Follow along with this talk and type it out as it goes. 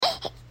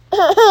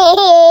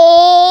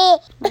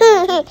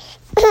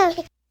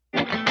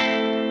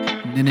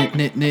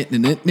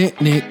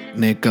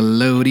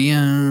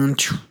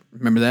Nickelodeon.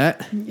 Remember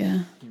that? Yeah.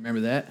 You remember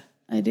that?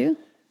 I do.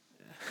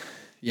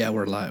 Yeah,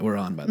 we're live. We're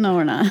on, by the No, way.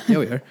 we're not. Yeah,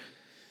 we are.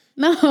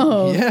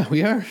 No. Yeah,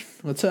 we are.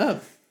 What's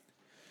up?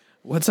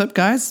 What's up,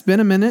 guys? It's been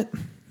a minute.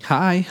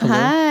 Hi. Hello.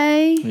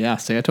 Hi. Yeah,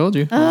 say I told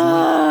you.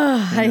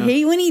 I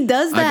hate when he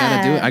does that. I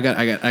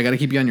gotta do it. I gotta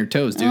keep you on your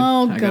toes, dude.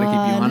 Oh, I gotta keep you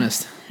God.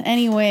 honest.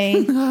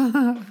 Anyway.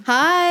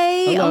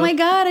 Hi. Hello. Oh my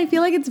God. I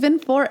feel like it's been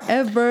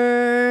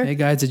forever. Hey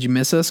guys, did you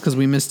miss us? Because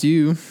we missed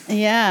you.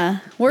 Yeah.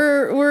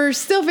 We're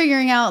still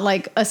figuring out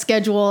like a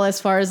schedule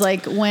as far as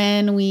like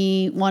when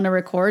we want to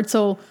record.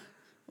 So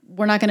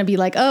we're not going to be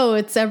like, oh,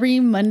 it's every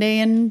Monday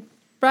and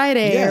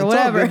Friday or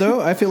whatever. It's all good,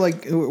 though. I feel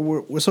like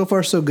we're so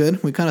far so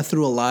good. We kind of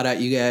threw a lot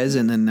at you guys,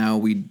 and then now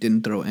we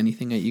didn't throw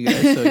anything at you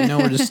guys. So,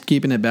 we're just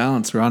keeping it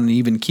balanced. We're on an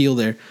even keel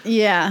there.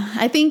 Yeah.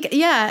 I think,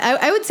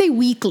 I would say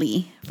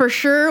weekly. For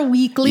sure,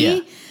 weekly.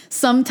 Yeah.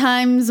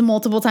 Sometimes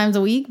multiple times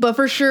a week, but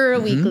for sure,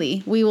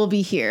 weekly. We will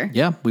be here.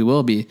 Yeah, we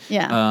will be.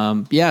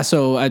 Yeah.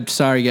 So I'm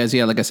sorry, guys.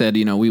 Yeah, like I said,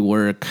 we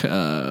work.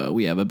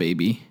 We have a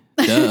baby.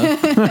 Duh.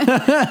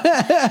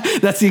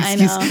 That's the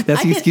excuse.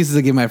 That's the excuses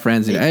I give my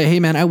friends. Hey,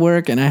 man, I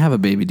work and I have a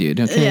baby, dude.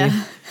 Okay.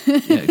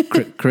 Yeah.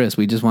 Chris,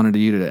 we just wanted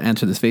you to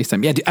answer this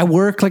FaceTime. Yeah, dude, I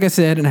work, like I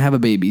said, and I have a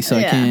baby, so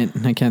I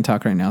can't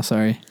talk right now.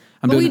 Sorry.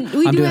 I'm doing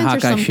hot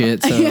guy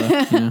shit. So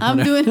I'm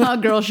doing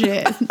hot girl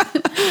shit.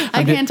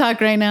 I can't talk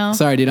right now.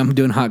 Sorry, dude. I'm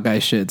doing hot guy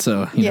shit.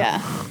 So yeah.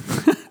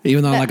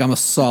 Even though I'm a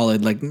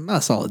solid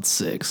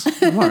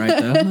 6. I'm all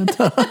right though.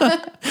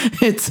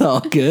 It's all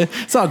good.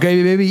 It's all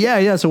gravy, baby.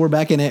 Yeah. So we're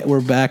back in it.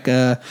 We're back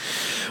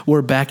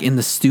in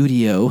the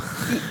studio.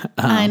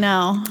 I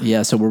know.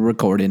 Yeah. So we're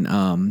recording.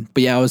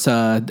 But yeah, I was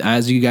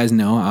as you guys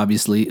know,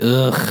 obviously,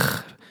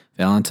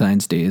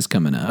 Valentine's Day is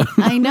coming up.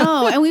 I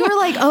know. And we were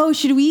like, oh,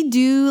 should we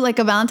do like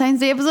a Valentine's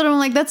Day episode? I'm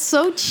like, that's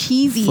so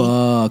cheesy.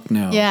 Fuck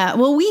no. Yeah.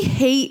 Well,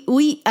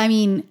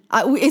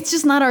 it's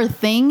just not our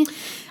thing.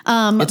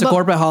 It's a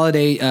corporate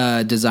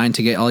holiday designed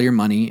to get all your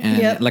money.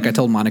 And like I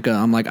told Monica,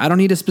 I'm like, I don't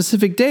need a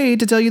specific day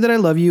to tell you that I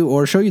love you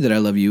or show you that I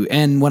love you.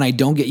 And when I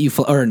don't get you,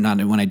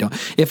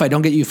 if I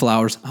don't get you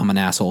flowers, I'm an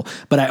asshole.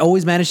 But I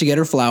always manage to get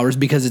her flowers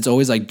because it's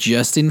always like,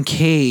 just in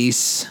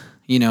case,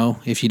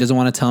 if she doesn't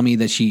want to tell me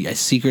that she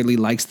secretly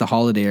likes the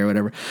holiday or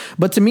whatever.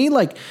 But to me,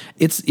 like,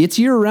 it's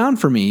year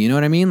round for me. You know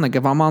what I mean? Like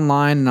if I'm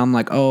online and I'm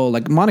like, oh,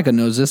 like Monica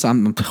knows this,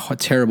 I'm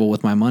terrible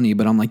with my money,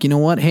 but I'm like, you know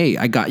what? Hey,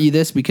 I got you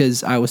this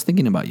because I was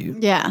thinking about you.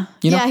 Yeah.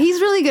 Yeah. He's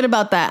really good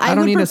about that. I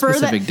don't need a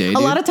specific day. A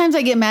lot of times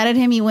I get mad at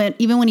him.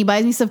 Even when he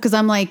buys me stuff, because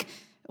I'm like,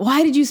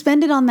 why did you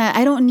spend it on that?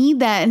 I don't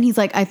need that. And he's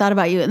like, I thought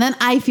about you. And then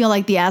I feel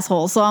like the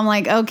asshole. So I'm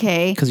like,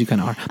 okay. Because you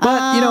kind of are.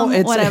 But,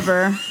 it's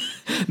whatever.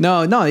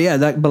 No, yeah.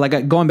 But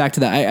like going back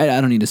to that,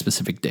 I don't need a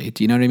specific date.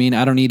 You know what I mean?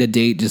 I don't need a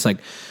date just like,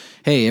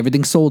 hey,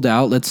 everything's sold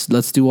out.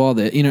 Let's do all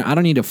that. I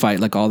don't need to fight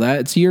like all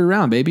that. It's year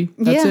round, baby.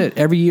 That's it.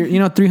 Every year,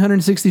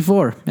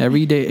 364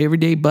 every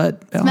day.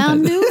 But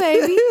Mountain Dew,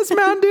 baby. It's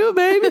Mountain Dew,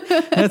 baby.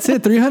 That's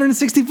it.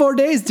 364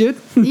 days, dude.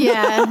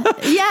 Yeah.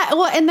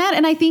 Well,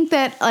 and I think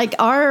that like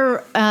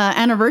our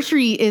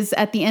anniversary is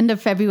at the end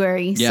of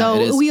February. Yeah,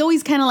 so we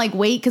always kind of like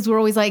wait because we're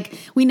always like,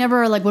 we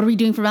never are like, what are we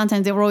doing for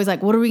Valentine's Day? We're always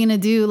like, what are we going to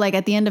do? Like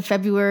at the end of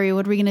February,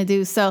 what are we going to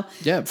do? So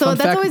that's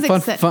always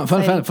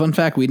exciting. Fun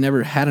fact, we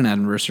never had an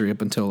anniversary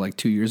up until like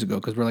 2 years ago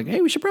because we're like,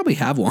 hey, we should probably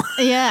have one.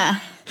 Yeah.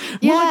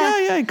 We're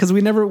like, because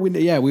we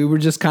were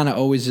just kind of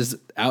always just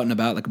out and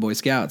about like a Boy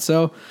Scout.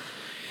 So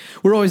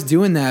we're always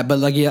doing that. But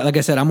like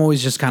I said, I'm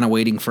always just kind of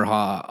waiting for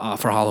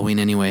Halloween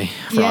anyway,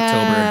 for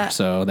October.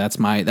 So that's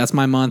my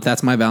month.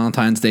 That's my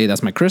Valentine's Day.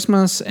 That's my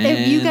Christmas. And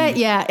if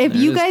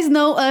you guys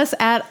know us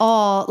at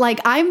all,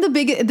 like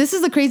this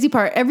is the crazy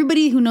part.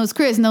 Everybody who knows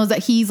Chris knows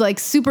that he's like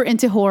super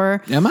into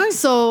horror. Am I?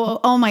 So,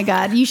 oh my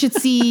God, you should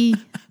see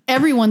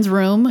everyone's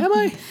room. Am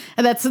I?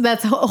 That's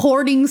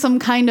hoarding some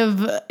kind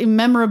of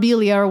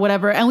memorabilia or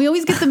whatever. And we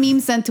always get the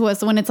memes sent to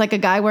us when it's like a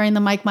guy wearing the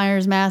Mike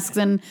Myers masks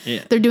and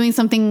they're doing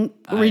something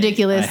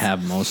ridiculous. I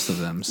have most of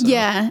them. So.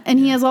 Yeah. And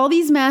he has all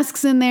these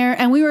masks in there.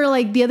 And we were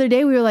like, the other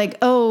day, we were like,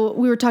 oh,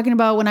 we were talking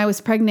about when I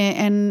was pregnant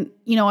and,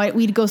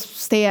 we'd go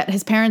stay at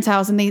his parents'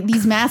 house and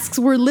these masks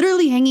were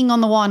literally hanging on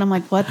the wall. And I'm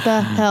like, what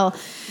the hell?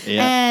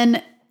 Yeah.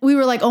 And we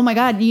were like, oh my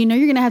God, you're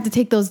going to have to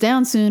take those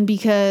down soon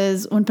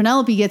because when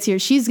Penelope gets here,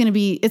 she's going to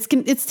be,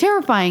 it's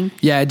terrifying.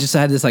 Yeah. I just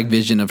had this like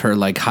vision of her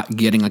like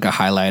getting like a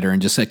highlighter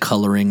and just like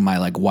coloring my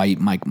like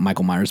white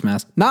Michael Myers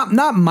mask.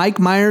 Not Mike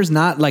Myers,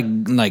 not like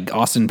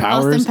Austin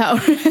Powers.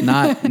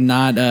 not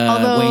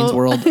Wayne's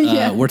World.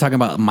 We're talking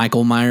about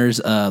Michael Myers,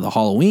 the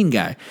Halloween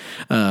guy.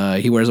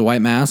 He wears a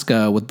white mask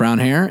with brown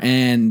hair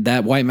and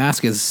that white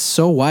mask is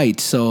so white.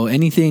 So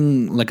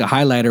anything like a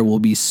highlighter will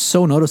be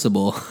so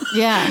noticeable.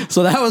 Yeah.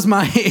 So that was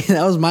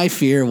my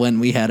fear when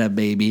we had a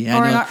baby.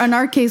 Or in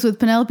our case with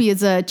Penelope,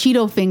 it's a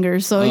Cheeto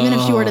fingers. So even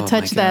if she were to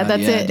touch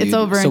that's it. Dude. It's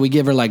over. So we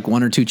give her like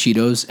 1 or 2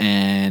 Cheetos,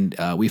 and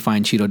we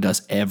find Cheeto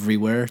dust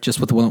everywhere, just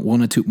with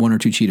one or two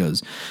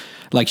Cheetos.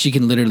 Like she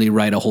can literally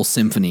write a whole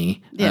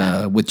symphony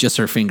with just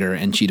her finger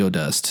and Cheeto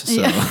dust.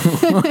 So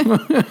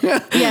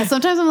yeah,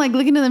 sometimes I'm like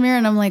looking in the mirror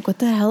and I'm like, what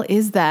the hell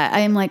is that? I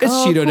am like, it's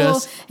Cheeto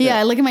dust. Yeah,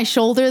 I look at my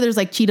shoulder, there's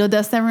like Cheeto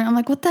dust everywhere. I'm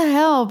like, what the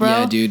hell, bro?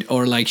 Yeah, dude.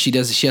 Or like she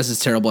has this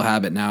terrible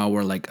habit now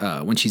where like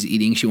when she's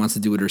eating, she wants to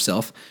do it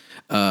herself.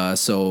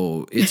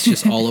 So it's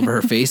just all over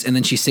her face, and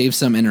then she saves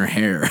some in her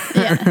hair.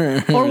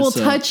 Yeah. Or will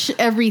touch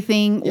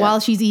everything while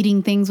she's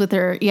eating things with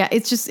her. Yeah,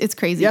 it's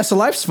crazy. Yeah, so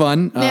life's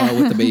fun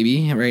with the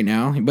baby right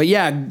now. But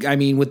yeah, I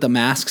mean, with the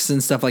masks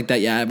and stuff like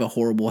that, yeah, I have a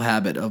horrible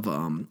habit of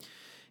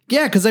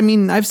yeah, because I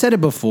mean, I've said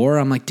it before.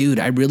 I'm like, dude,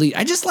 I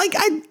just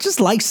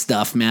like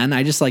stuff, man.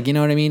 I just like, you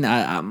know what I mean.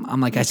 I'm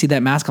like, I see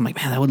that mask. I'm like,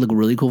 man, that would look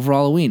really cool for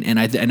Halloween. And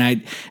I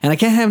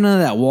can't have none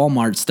of that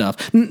Walmart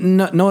stuff.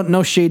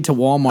 No shade to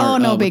Walmart. Oh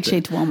no, big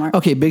shade to Walmart.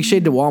 Okay, big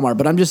shade to Walmart.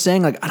 But I'm just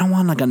saying, like, I don't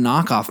want like a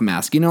knockoff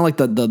mask. You know, like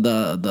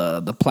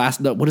the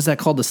plastic. What is that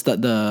called?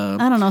 The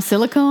I don't know,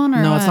 silicone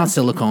or no, what? It's not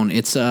silicone.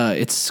 It's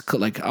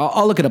like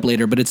I'll look it up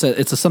later. But it's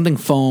a something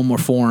foam or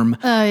form.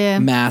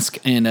 Mask.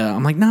 And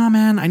I'm like, nah,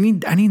 man. I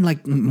need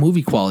like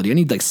movie quality. I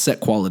need like set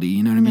quality.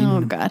 You know what I mean?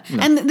 Oh God.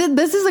 Yeah. And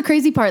this is the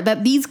crazy part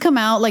that these come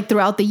out like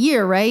throughout the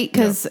year, right?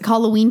 Because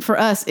Halloween for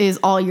us is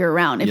all year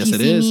round. If you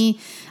see me,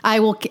 I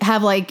will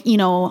have like, you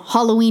know,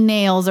 Halloween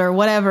nails or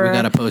whatever. We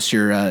got to post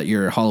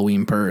your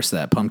Halloween purse,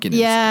 that pumpkin.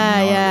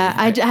 Yeah.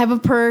 I have a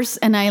purse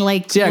and I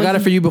like. See, I got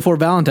it for you before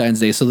Valentine's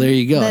Day. So there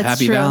you go.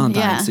 Happy true.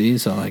 Valentine's. See,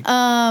 so like.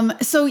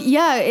 So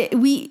yeah,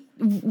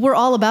 we're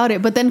all about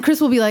it, but then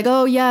Chris will be like,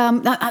 "Oh yeah,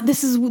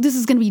 this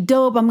is gonna be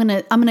dope. I'm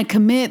gonna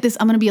commit this.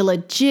 I'm gonna be a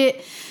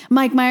legit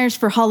Mike Myers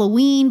for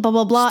Halloween." Blah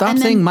blah blah. Stop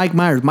saying Mike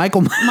Myers,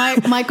 Michael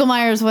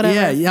Myers,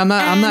 whatever. Yeah, I'm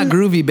not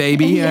groovy,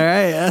 baby. All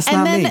right, that's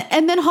not me.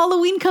 And then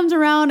Halloween comes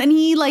around and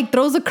he like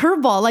throws a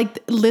curveball.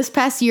 Like this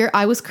past year,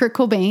 I was Kurt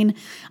Cobain,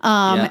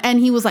 and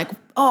he was like,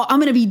 "Oh,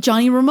 I'm gonna be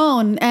Johnny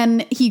Ramone,"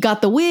 and he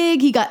got the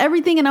wig, he got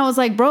everything, and I was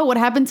like, "Bro, what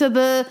happened to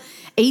the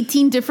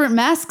 18 different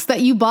masks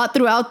that you bought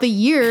throughout the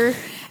year?"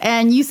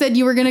 And you said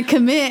you were going to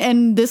commit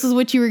and this is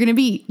what you were going to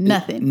be.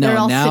 Nothing. No, they're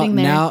all sitting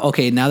there.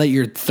 Now that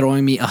you're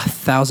throwing me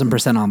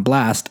 1,000% on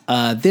blast,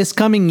 this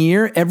coming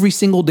year, every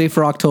single day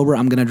for October,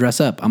 I'm going to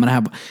dress up. I'm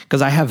going to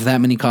because I have that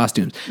many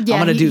costumes.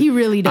 Yeah, he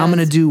really does. I'm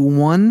going to do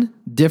one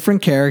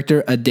different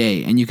character a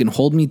day and you can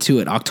hold me to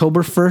it.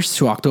 October 1st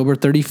to October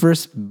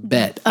 31st,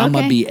 bet. Okay. I'm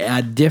going to be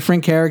a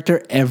different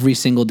character every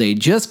single day.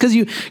 Just because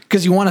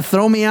you want to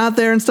throw me out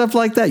there and stuff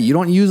like that. You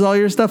don't use all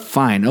your stuff.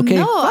 Fine. Okay.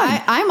 No,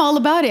 fine. I'm all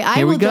about it.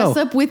 I will dress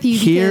up with you.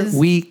 Here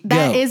we go.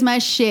 That is my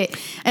shit.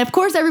 And of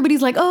course,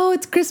 everybody's like, "Oh,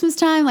 it's Christmas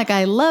time." Like,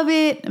 I love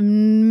it.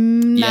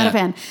 Not a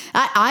fan.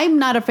 I'm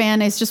not a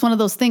fan. It's just one of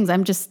those things.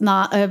 I'm just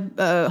not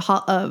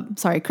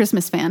a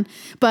Christmas fan.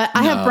 But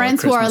I have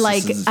friends who are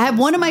like, I have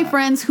one of my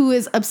friends who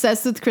is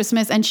obsessed with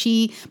Christmas, and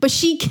she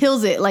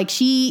kills it. Like,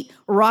 she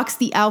rocks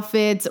the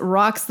outfits,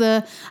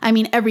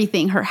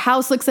 everything. Her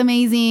house looks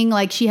amazing.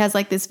 Like, she has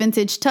like this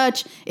vintage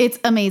touch. It's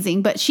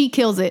amazing, but she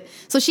kills it.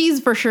 So she's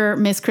for sure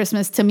Miss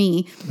Christmas to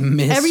me.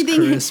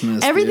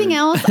 Everything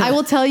else, I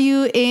will tell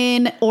you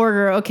in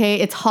order. Okay.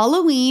 It's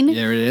Halloween.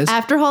 There it is.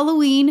 After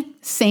Halloween,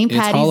 St.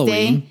 Patty's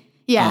Day.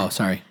 Yeah. Oh,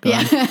 sorry. Go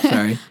on.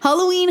 Sorry.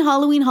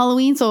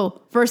 Halloween.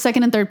 So first,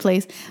 second, and third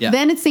place. Yeah.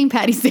 Then it's St.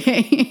 Patty's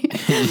Day.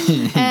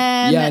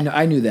 And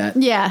I knew that.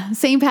 Yeah.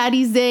 St.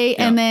 Patty's Day.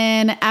 Yeah. And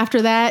then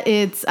after that,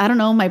 it's, I don't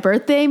know, my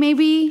birthday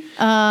maybe.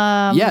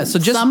 So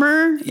just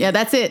summer. Yeah,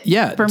 that's it.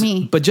 Yeah. For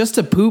me. But just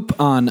to poop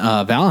on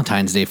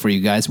Valentine's Day for you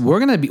guys,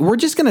 we're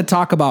just going to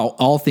talk about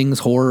all things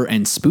horror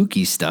and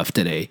spooky stuff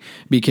today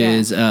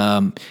because,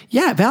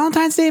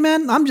 Valentine's Day,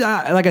 man,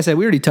 like I said,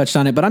 we already touched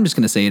on it, but I'm just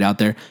going to say it out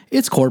there.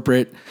 It's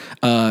corporate.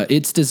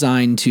 It's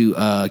designed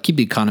to keep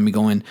the economy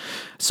going.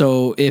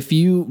 So if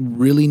you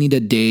really need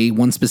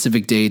one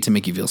specific day to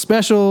make you feel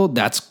special,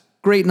 that's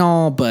great and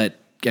all. But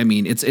I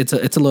mean, it's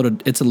a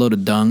load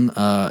of dung.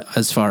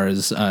 As far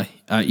as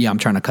I'm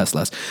trying to cuss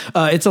less.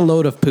 It's a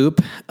load of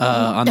poop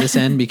on this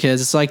end because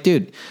it's like,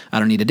 dude, I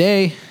don't need a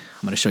day.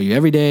 I'm going to show you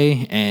every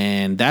day,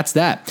 and that's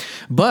that.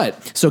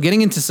 But, so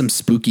getting into some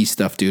spooky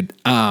stuff, dude.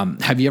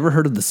 Have you ever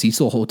heard of the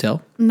Cecil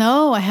Hotel?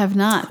 No, I have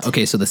not.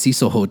 Okay, so the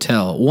Cecil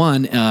Hotel.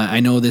 One, I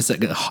know this is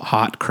like a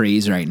hot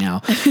craze right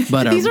now.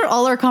 But these are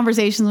all our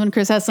conversations when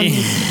Chris has something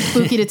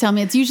spooky to tell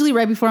me. It's usually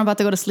right before I'm about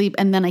to go to sleep,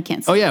 and then I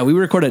can't sleep. Oh, yeah, we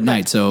record at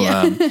night, so...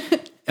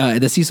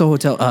 the Cecil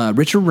Hotel,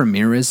 Richard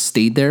Ramirez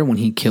stayed there when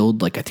he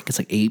killed, I think it's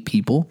 8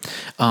 people.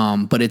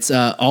 But it's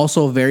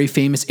also very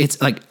famous.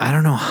 It's I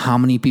don't know how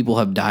many people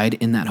have died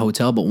in that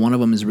hotel, but one of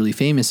them is really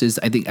famous.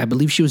 I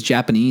believe she was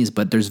Japanese,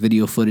 but there's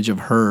video footage of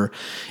her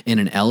in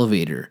an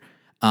elevator.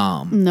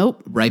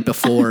 Nope. Right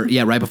before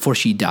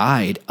she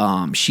died,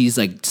 she's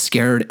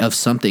scared of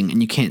something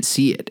and you can't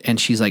see it. And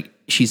she's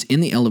in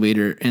the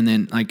elevator and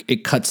then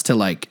it cuts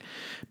to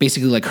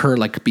basically her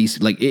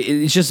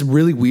it's just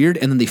really weird.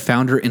 And then they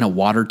found her in a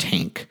water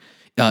tank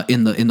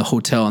in the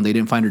hotel, and they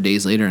didn't find her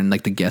days later, and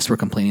like the guests were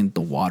complaining that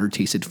the water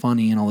tasted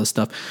funny and all this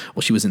stuff.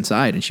 Well, she was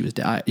inside and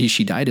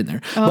she died in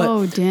there.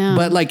 Oh, damn.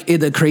 But like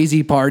the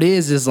crazy part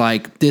is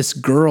like this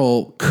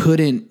girl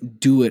couldn't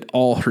do it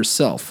all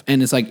herself,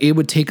 and it's like it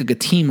would take like a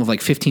team of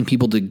like 15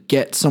 people to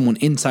get someone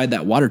inside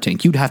that water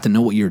tank. You'd have to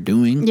know what you're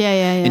doing. Yeah.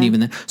 And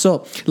even then,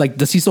 so like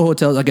the Cecil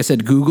Hotel, like I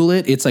said, Google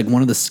it. It's like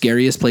one of the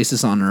scariest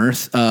places on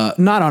earth.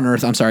 Not on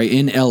earth. I'm sorry,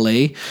 in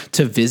LA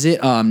to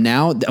visit.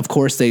 Now, of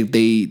course, they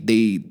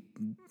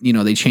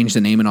changed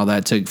the name and all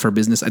that for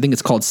business. I think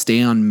it's called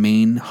Stay on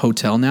Main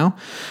Hotel now.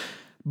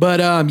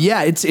 But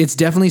yeah, it's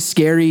definitely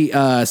scary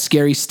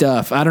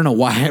stuff. I don't know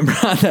why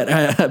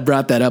I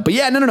brought that up, but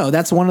yeah, no.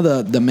 That's one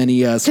of the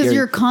many because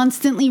you're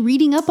constantly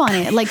reading up on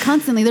it, like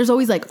constantly. There's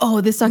always like,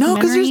 oh, this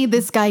documentary,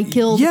 this guy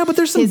killed. Yeah, but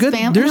there's some good.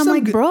 Family. There's some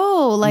like,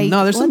 bro, like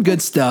no, there's some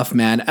good stuff,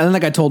 man. And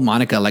like I told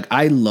Monica, like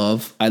I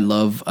love.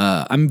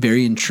 I'm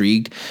very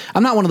intrigued.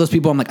 I'm not one of those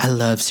people. I'm like I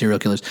love serial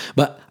killers,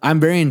 but I'm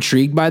very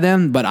intrigued by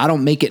them. But I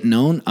don't make it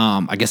known.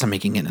 I guess I'm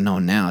making it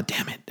known now.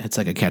 Damn it, it's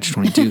like a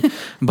catch-22.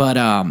 But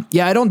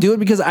yeah, I don't do it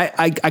because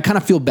I kind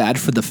of feel bad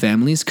for the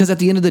families, because at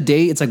the end of the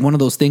day, it's like one of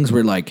those things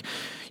where like,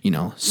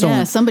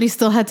 somebody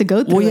still had to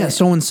go through it. Well, yeah,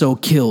 so-and-so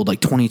killed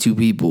like 22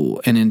 people.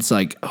 And it's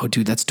like, oh,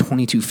 dude, that's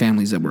 22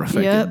 families that were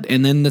affected. Yep.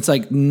 And then it's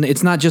like,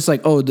 it's not just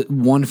like, oh,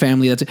 one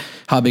family, that's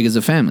how big is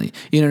a family?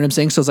 You know what I'm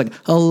saying? So it's like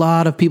a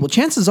lot of people.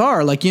 Chances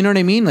are, like, you know what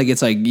I mean? Like,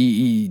 it's like,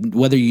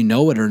 whether you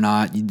know it or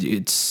not,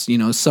 it's,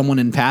 someone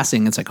in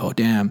passing, it's like, oh,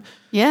 damn.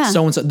 Yeah.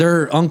 So-and-so,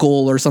 their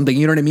uncle or something,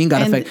 you know what I mean?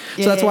 Got affected.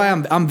 So that's why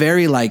I'm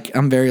very like,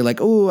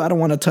 oh, I don't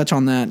want to touch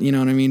on that. You know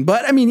what I mean?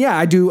 But I mean, yeah,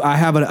 I do. I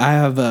have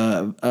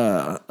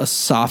a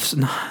soft,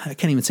 I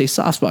can't even say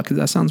soft spot because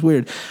that sounds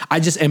weird. I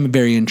just am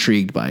very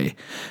intrigued by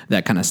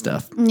that kind of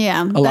stuff.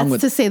 Yeah.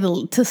 To say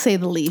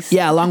the least.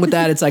 Yeah. Along with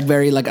that, it's like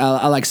very like,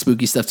 I like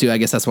spooky stuff too. I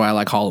guess that's why I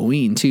like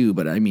Halloween too.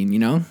 But I mean, you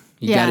got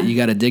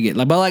to dig it.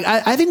 Like, but like,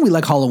 I think we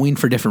like Halloween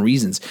for different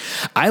reasons.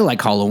 I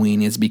like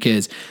Halloween is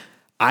because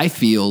I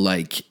feel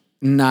like,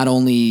 not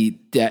only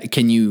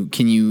can you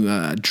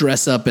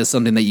dress up as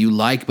something that you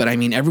like, but I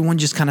mean, everyone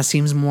just kind of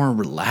seems more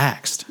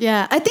relaxed.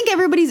 Yeah. I think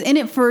everybody's in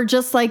it for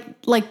just like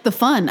the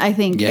fun. I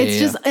think it's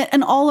just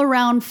an all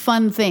around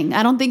fun thing.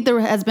 I don't think there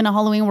has been a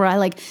Halloween where I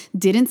like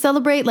didn't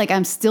celebrate. Like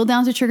I'm still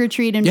down to trick or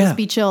treat and just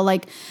be chill.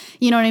 Like,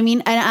 you know what I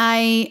mean?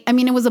 And I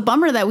mean, it was a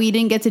bummer that we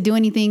didn't get to do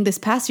anything this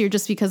past year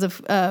just because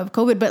of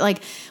COVID, but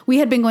like we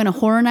had been going to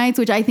horror nights,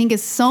 which I think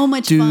is so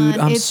much fun. Dude,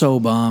 I'm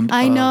so bummed.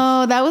 I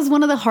know that was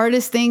one of the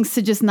hardest things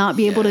to just not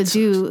be able to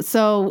do.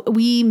 So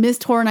we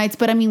missed horror nights,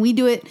 but I mean, we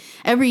do it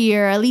every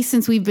year, at least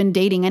since we've been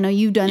dating. I know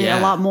you've done it a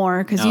lot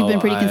more because you've been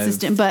pretty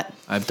consistent, but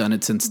I've done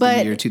it since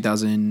the year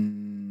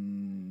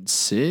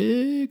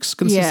 2006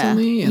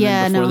 consistently. And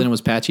then before then it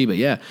was patchy, but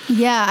yeah.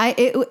 Yeah.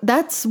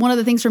 That's one of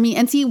the things for me.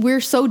 And see,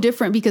 we're so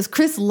different because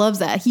Chris loves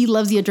that. He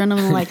loves the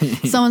adrenaline, like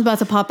someone's about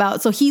to pop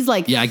out. So he's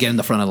like, yeah, I get in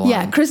the front of the line.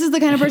 Yeah. Chris is the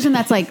kind of person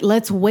that's like,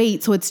 let's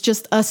wait. So it's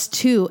just us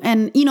two.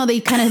 And they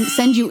kind of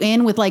send you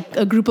in with like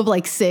a group of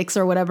like 6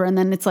 or whatever. And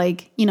then it's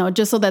like,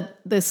 just so that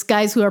the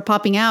guys who are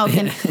popping out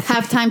can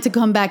have time to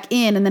come back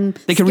in, and then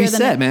they can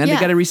reset, man. Yeah.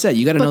 They got to reset.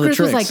 You got to know the tricks.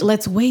 Chris was like,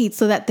 let's wait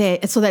so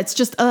that's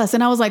just us.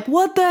 And I was like,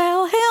 what the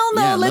hell? Hell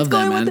no. Yeah, let's go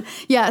in with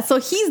so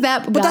he's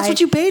that guy. But that's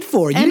what you paid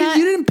for. You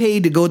didn't pay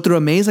to go through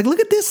a maze. Like, look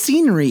at this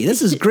scenery.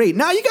 This is great.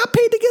 Now you got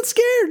paid to get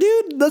scared,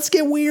 dude. Let's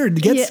get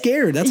weird. Get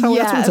scared. That's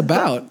what it's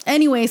about.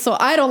 Anyway, so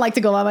I don't like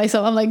to go by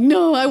myself. I'm like,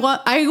 no,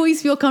 I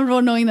always feel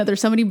comfortable knowing that there's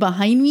somebody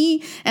behind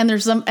me and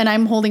and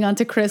I'm holding on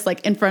to Chris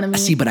like in front of me.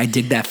 See, but I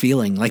dig that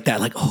feeling like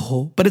that. Like,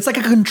 oh, but it's like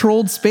a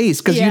controlled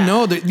space because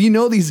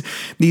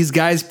these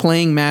guys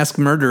playing masked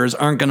murderers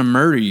aren't going to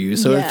murder you.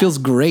 So it feels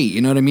great.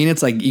 You know what I mean?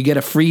 It's like you get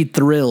a free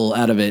thrill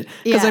out of it.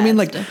 Because I mean,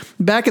 like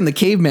back in the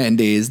caveman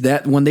days,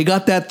 that when they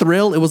got that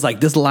thrill, it was like,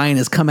 this lion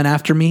is coming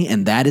after me,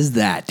 and that is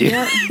that, dude.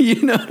 Yep.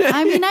 You know what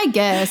I mean, I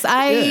guess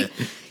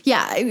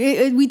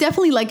we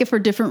definitely like it for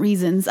different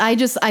reasons. I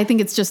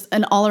think it's just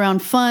an all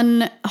around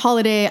fun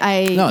holiday.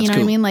 You know what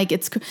I mean? Like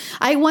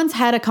I once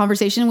had a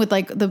conversation with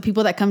like the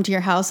people that come to your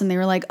house and they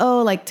were like,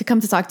 oh, like to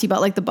come to talk to you about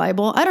like the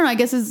Bible. I don't know. I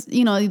guess it's,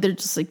 either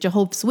just like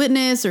Jehovah's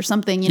Witness or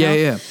something, know?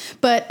 Yeah.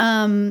 But,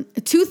 2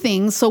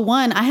 things. So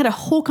one, I had a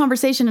whole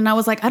conversation and I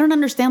was like, I don't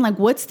understand. Like,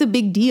 what's the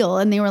big deal?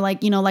 And they were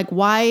like, like,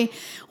 why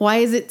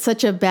is it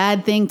such a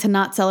bad thing to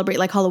not celebrate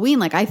like Halloween?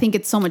 Like, I think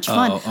it's so much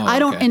fun.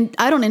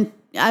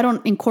 I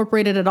don't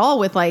incorporate it at all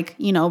with like,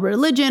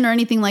 religion or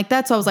anything like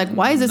that. So I was like,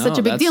 why is this such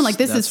a big deal? Like,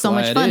 this is so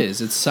much fun. It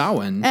is. It's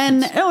Samhain.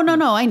 And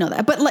no, I know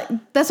that. But like,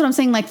 that's what I'm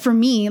saying. Like for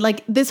me,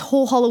 like this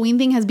whole Halloween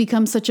thing has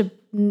become such a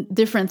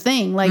different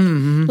thing. Like,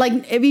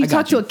 like if you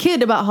talk to a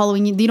kid about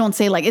Halloween, you don't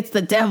say like, it's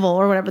the devil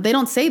or whatever. They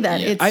don't say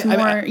that. Yeah. It's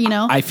more,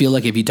 I feel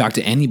like if you talk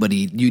to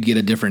anybody, you'd get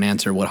a different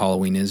answer what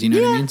Halloween is. You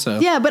know what I mean? So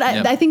yeah, but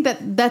I think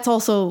that's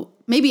also,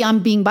 maybe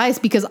I'm being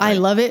biased because I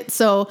love it.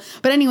 So,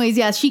 but anyways,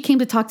 she came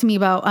to talk to me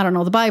about, I don't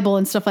know, the Bible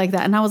and stuff like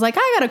that. And I was like,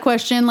 I got a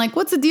question. Like,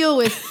 what's the deal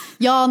with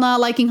y'all not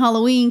liking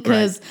Halloween?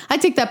 Cause I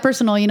take that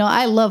personal,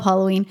 I love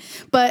Halloween.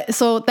 But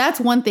so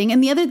that's one thing.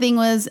 And the other thing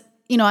was,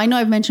 I know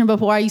I've mentioned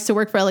before, I used to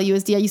work for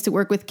LAUSD. I used to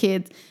work with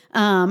kids.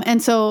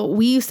 And so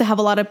we used to have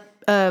a lot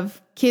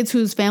of kids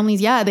whose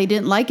families, they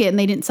didn't like it and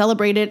they didn't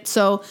celebrate it.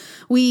 So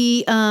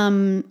we,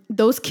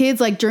 those kids,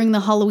 like during the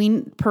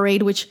Halloween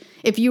parade, which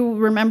if you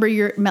remember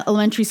your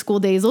elementary school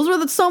days, those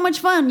were so much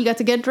fun. You got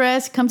to get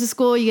dressed, come to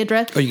school, you get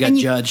dressed. Or you got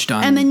judged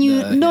on. And then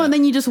and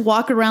then you just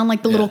walk around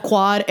like the little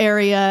quad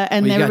area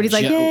and everybody's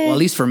like, hey. Well, at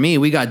least for me,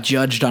 we got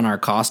judged on our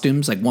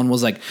costumes. Like one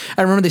was like,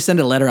 I remember they sent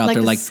a letter out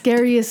there like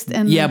scariest.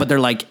 And but they're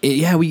like,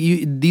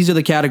 these are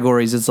the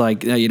categories. It's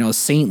like,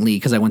 saintly,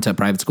 because I went to a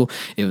private school.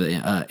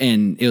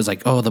 And it was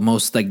like, the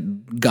most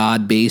like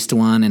God-based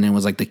one. And it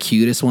was like the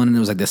cutest one. And it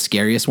was like the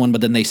scariest one. But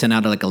then they sent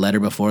out like a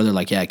letter before. They're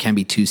like, it can't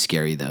be too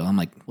scary though. I'm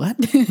like, what?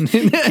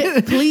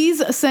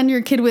 Please send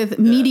your kid with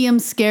medium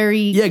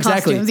scary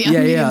exactly. costumes.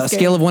 A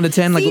scale of 1 to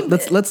 10.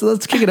 Like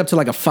let's kick it up to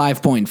like a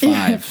 5.5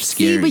 scary.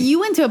 See, but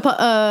you went to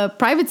a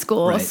private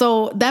school, right.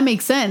 So that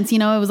makes sense. It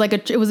was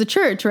like it was a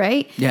church,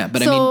 right? Yeah,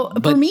 but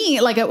for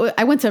me, like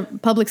I went to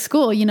public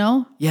school,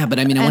 Yeah, but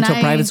I went to a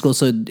private school,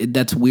 so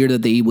that's weird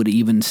that they would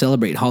even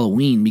celebrate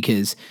Halloween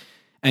because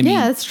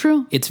that's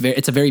true. It's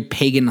a very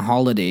pagan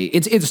holiday.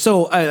 It's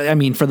so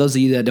for those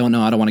of you that don't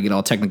know, I don't want to get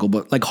all technical,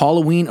 but like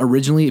Halloween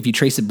originally, if you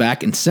trace it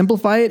back and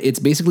simplify it, it's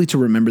basically to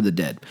remember the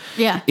dead.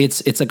 Yeah,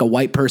 it's like a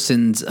white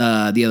person's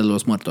Dia de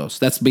los Muertos.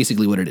 That's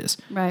basically what it is.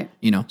 Right.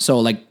 So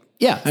like.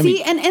 Yeah, and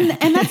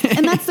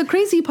that's the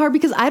crazy part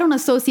because I don't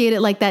associate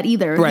it like that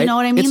either. Right. You know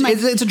what I mean?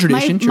 It's a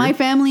tradition. My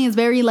family is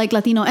very like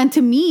Latino, and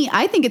to me,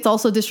 I think it's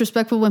also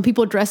disrespectful when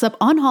people dress up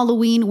on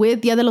Halloween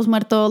with Dia de los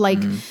Muertos, like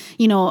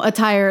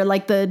attire,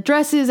 like the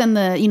dresses and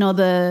the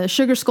the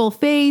sugar skull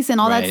face and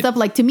all that stuff.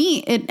 Like to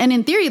me, and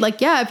in theory, like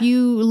if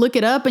you look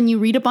it up and you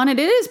read up on it,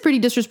 it is pretty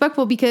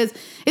disrespectful because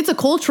it's a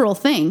cultural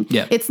thing.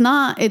 Yeah, it's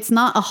not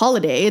a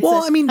holiday. It's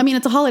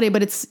it's a holiday,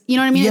 but it's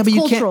Yeah, it's but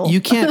cultural.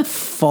 You can't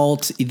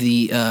fault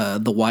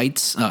the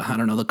whites. I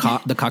don't know the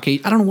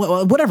Caucasian. I don't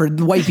know whatever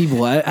the white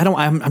people.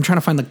 I'm trying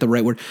to find like the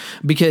right word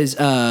because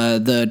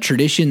the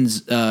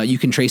traditions you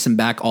can trace them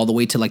back all the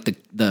way to like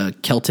the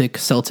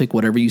Celtic,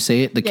 whatever you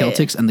say it, the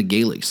Celtics and the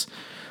Gaelics.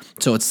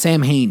 So it's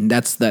Samhain.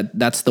 That's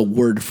the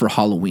word for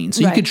Halloween.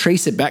 So you could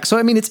trace it back. So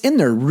it's in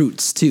their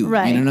roots too.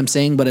 Right. You know what I'm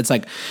saying? But it's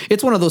like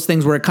it's one of those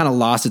things where it kind of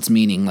lost its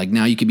meaning. Like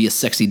now you could be a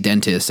sexy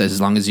dentist as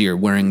long as you're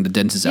wearing the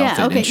dentist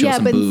outfit and show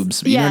some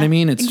boobs. You know what I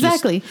mean? It's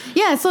exactly.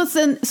 So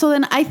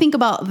then I think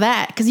about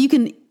that because you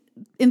can,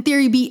 in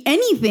theory, be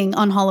anything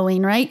on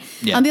Halloween, right?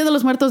 Yeah. On Dia de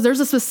los Muertos, there's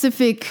a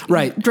specific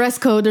dress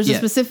code. There's a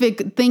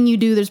specific thing you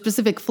do. There's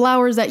specific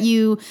flowers that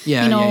you,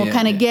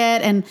 kind of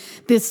get. And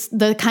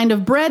the kind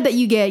of bread that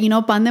you get,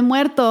 pan de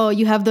muerto,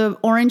 you have the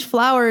orange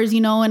flowers,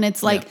 and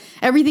it's like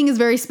everything is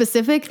very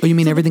specific. Oh, you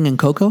mean everything in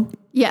cocoa?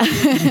 Yeah.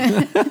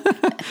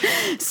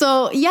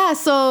 So it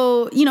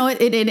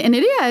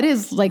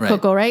is like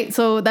cocoa, right?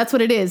 So that's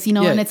what it is,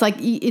 and it's like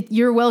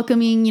you're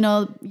welcoming,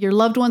 your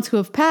loved ones who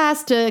have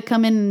passed to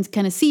come in and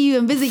kind of see you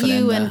and visit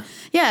you. And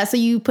so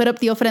you put up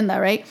the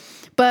ofrenda, right?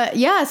 But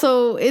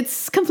so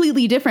it's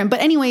completely different.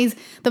 But anyways,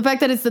 the fact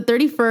that it's the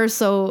 31st,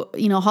 so,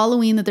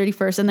 Halloween, the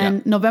 31st, and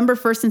then November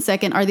 1st and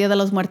 2nd are Dia de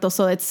los Muertos.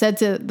 So it's said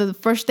the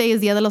first day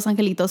is Dia de los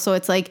Angelitos. So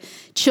it's like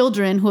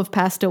children who have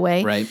passed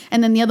away. Right.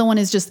 And then the other one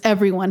is just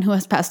everyone who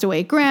has passed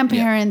away,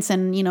 grandparents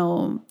and,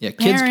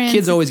 parents.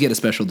 Kids always get a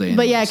special day.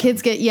 But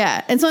kids get,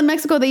 And so in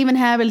Mexico, they even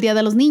have El Dia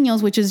de los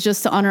Niños, which is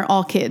just to honor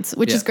all kids,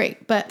 which is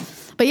great. But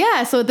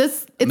so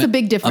it's a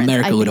big difference.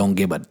 America don't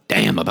give a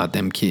damn about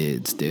them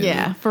kids, dude.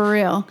 Yeah, for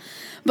real.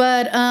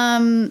 But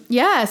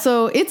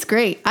so it's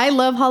great. I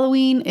love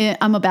Halloween.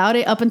 I'm about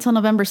it up until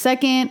November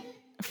 2nd.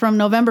 From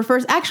November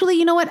 1st. Actually,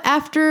 you know what?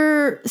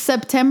 After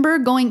September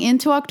going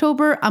into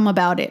October, I'm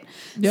about it.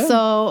 Yeah.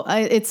 So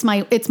it's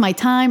my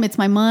time. It's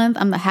my month.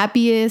 I'm the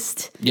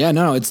happiest. Yeah,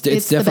 no, it's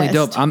definitely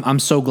dope. I'm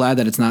so glad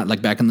that it's not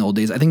like back in the old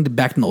days. I think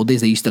back in the old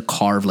days, they used to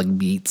carve like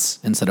beets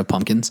instead of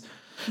pumpkins.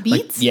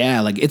 Beets?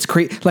 Like it's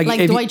crazy. Like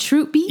Dwight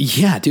Schrute beets?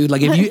 Yeah, dude.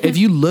 Like if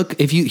you look,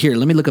 here,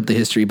 let me look up the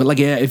history. But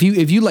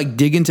if you like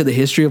dig into the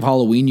history of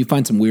Halloween, you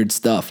find some weird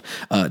stuff.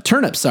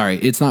 Turnips, sorry,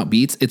 it's not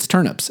beets, it's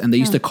turnips, and they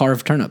used to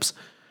carve turnips.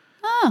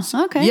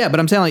 Oh, okay. Yeah, but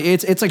I'm telling you,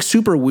 it's like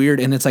super weird,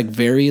 and it's like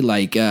very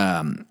like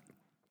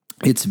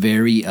it's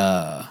very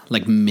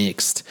like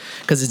mixed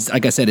because it's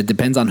like I said, it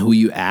depends on who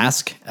you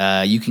ask.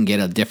 You can get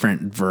a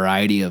different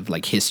variety of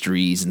like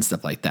histories and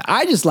stuff like that.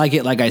 I just like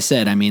it, like I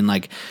said.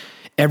 Like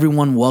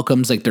everyone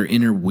welcomes like their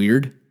inner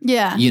weird.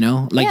 Yeah. You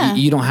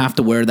don't have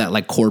to wear that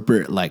like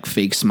corporate like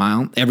fake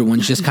smile.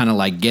 Everyone's just kind of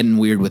like getting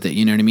weird with it.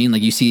 You know what I mean?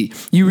 Like you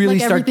really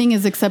start. Everything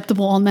is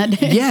acceptable on that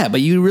day. Yeah,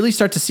 but you really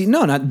start to see,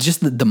 not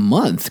just the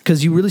month,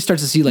 because you really start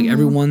to see like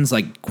everyone's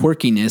like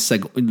quirkiness,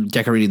 like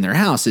decorating their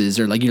houses,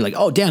 or like you're like,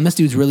 oh damn, this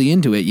dude's really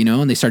into it,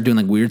 and they start doing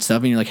like weird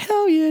stuff, and you're like,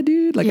 hell yeah,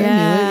 dude, like I knew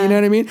it. You know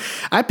what I mean?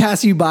 I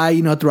pass you by,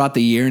 throughout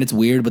the year, and it's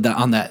weird, but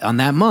on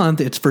that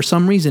month, it's for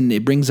some reason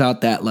it brings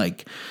out that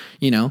like,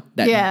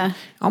 that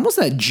almost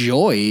that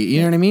joy, you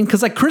know what I mean?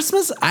 Because like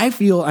Christmas, I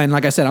feel, and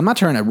like I said, I'm not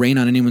trying to rain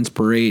on anyone's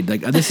parade. Like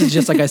this is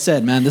just like I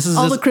said, man, this is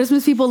all the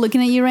Christmas people looking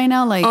at you right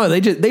now. Like, oh,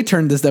 they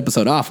turned this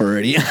episode off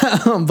already.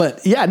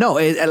 But yeah, no,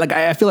 like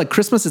I feel like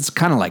Christmas, it's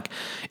kind of like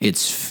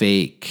it's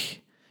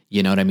fake.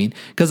 You know what I mean?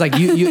 Because like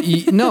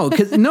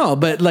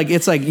but like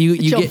it's like you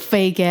get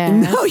fake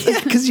ass. No, yeah,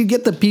 because you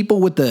get the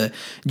people with the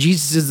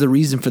Jesus is the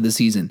reason for the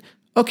season.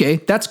 Okay,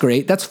 that's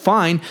great, that's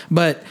fine,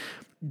 but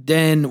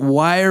then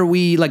why are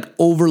we like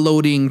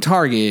overloading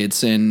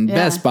Targets and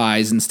Best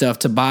Buys and stuff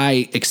to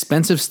buy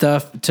expensive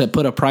stuff to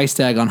put a price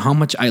tag on how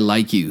much I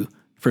like you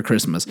for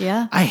Christmas?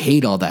 Yeah. I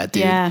hate all that,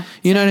 dude. Yeah.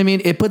 You know what I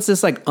mean? It puts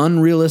this like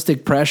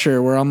unrealistic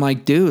pressure where I'm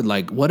like, dude,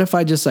 like what if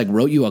I just like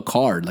wrote you a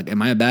card? Like,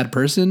 am I a bad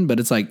person? But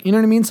it's like, you know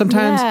what I mean?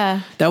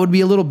 Sometimes that would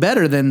be a little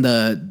better than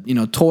the,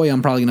 toy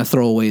I'm probably going to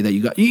throw away that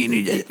you got,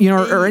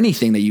 or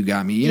anything that you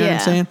got me. You know what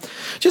I'm saying?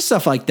 Just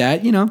stuff like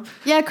that,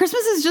 Yeah.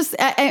 Christmas is just,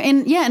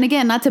 and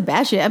again, not to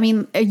bash it. I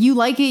mean, you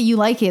like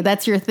it.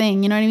 That's your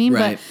thing. You know what I mean?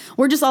 Right. But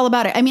we're just all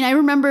about it. I mean, I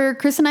remember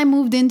Chris and I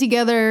moved in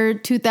together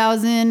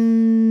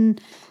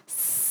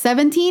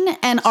 2017,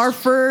 and our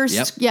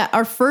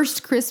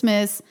first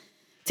Christmas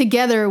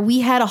together,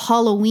 we had a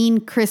Halloween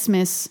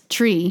Christmas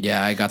tree.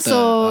 Yeah, I got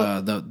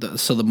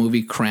the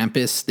movie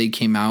Krampus. They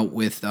came out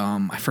with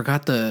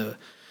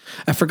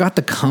I forgot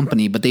the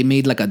company, but they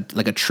made like a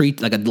tree,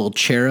 like a little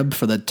cherub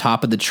for the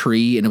top of the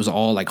tree, and it was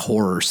all like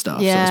horror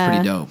stuff. Yeah. So it's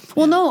pretty dope.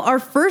 Well, no, our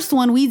first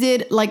one we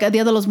did like a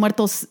Dia de los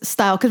Muertos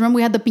style, because remember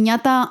we had the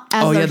piñata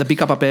as the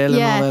pica papel and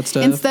all that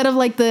stuff. Instead of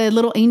like the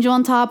little angel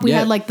on top, we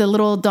had like the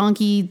little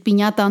donkey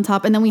piñata on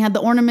top, and then we had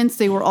the ornaments.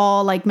 They were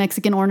all like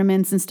Mexican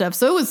ornaments and stuff.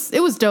 So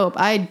it was dope.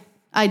 I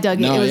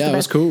dug it. It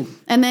was cool.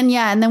 And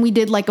then we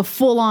did like a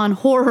full on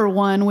horror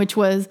one, which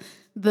was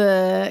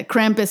the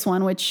Krampus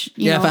one, which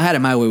if I had it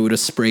my way, we would have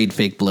sprayed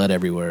fake blood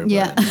everywhere.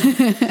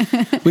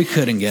 But we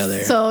couldn't go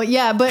there. So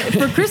but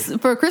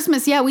for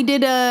Christmas, we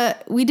did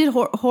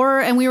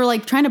horror, and we were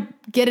like trying to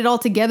get it all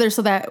together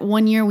so that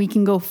one year we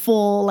can go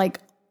full like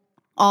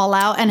all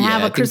out and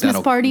have a Christmas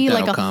party.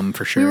 That'll come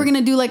for sure. We were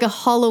gonna do like a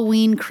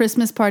Halloween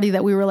Christmas party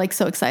that we were like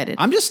so excited.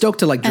 I'm just stoked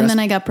to like dress. And then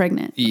I got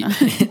pregnant.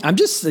 I'm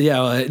just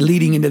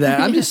leading into that.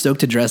 I'm just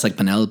stoked to dress like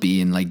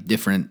Penelope and like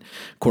different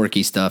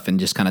quirky stuff and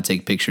just kind of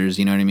take pictures.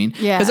 You know what I mean?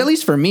 Yeah. Because at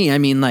least for me, I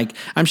mean, like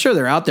I'm sure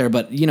they're out there,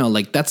 but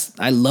like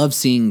I love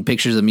seeing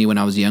pictures of me when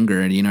I was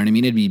younger. And you know what I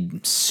mean? It'd be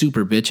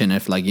super bitching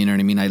if like, you know what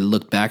I mean? I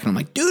look back and I'm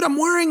like, dude, I'm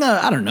wearing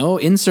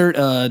insert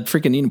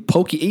freaking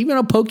even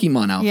a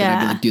Pokemon outfit. Yeah.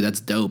 I'd be like, dude, that's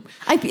dope.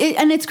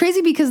 And it's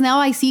crazy because now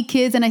I see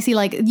kids and I see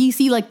like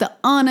the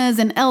Annas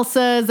and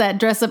Elsas that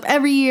dress up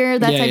every year.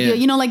 That type of,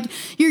 like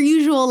your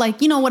usual,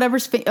 like,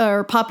 whatever's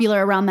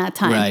popular around that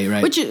time.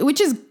 Right. Which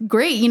is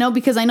great,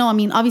 because I know, I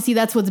mean, obviously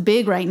that's what's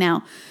big right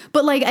now.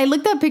 But like I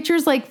looked at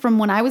pictures like from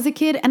when I was a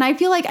kid, and I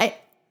feel like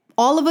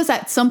all of us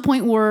at some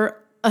point were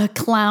a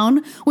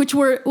clown, which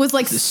was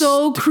like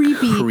so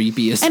creepy.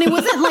 Creepiest. And it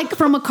wasn't like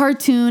from a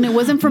cartoon. It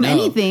wasn't from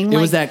anything. It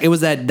was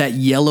that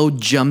yellow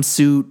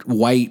jumpsuit,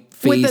 white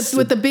face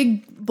with the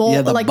big bowl,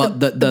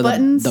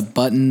 the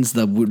buttons,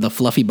 the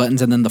fluffy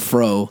buttons, and then the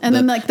fro, and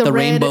then like the red,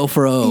 rainbow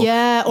fro,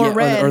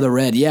 red, or the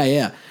red,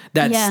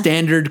 that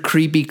standard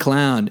creepy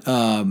clown.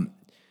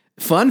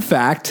 Fun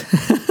fact.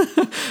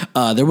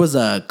 There was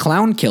a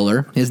clown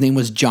killer. His name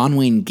was John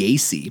Wayne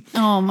Gacy.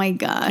 Oh my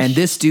gosh. And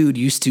this dude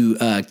used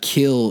to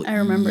kill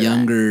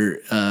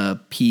younger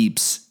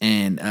peeps,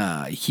 and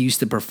he used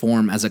to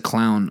perform as a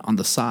clown on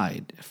the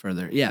side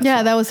further.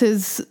 That was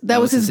his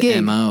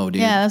gig. MO,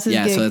 dude. Yeah, that's his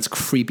gig. So that's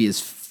creepy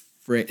as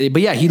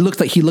but yeah, he looked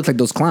like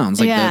those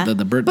clowns, like the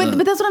bird. But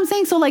that's what I'm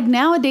saying. So like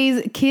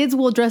nowadays, kids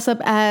will dress up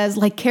as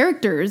like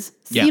characters.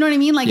 Yeah. You know what I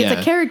mean? Like it's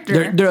a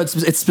character.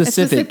 It's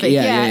specific.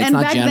 Yeah. It's and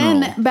not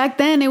general. Back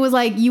then, it was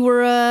like you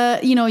were a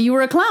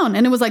clown,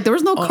 and it was like there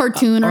was no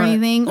cartoon or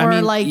anything,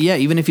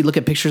 even if you look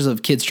at pictures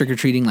of kids trick or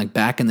treating, like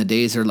back in the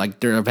days,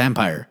 they're a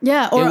vampire.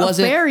 Yeah, or a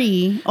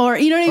fairy, or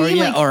you know what I mean?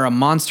 Yeah, or a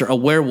monster, a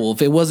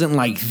werewolf. It wasn't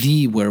like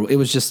the werewolf. It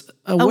was just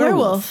a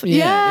werewolf.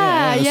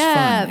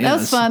 Yeah. That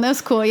was fun. That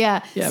was cool.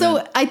 Yeah. So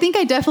man. I think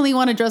I definitely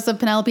want to dress up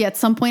Penelope at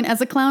some point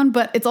as a clown,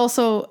 but it's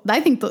also, I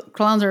think the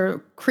clowns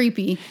are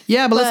creepy.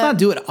 Yeah, but let's not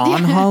do it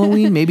on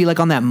Halloween. Maybe like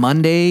on that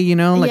Monday, the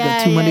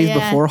 2 Mondays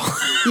before.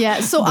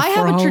 Yeah. So I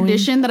have a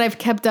tradition that I've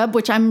kept up,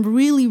 which I'm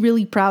really,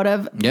 really proud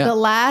of. Yeah. The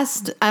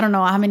last, I don't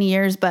know how many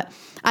years, but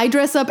I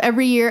dress up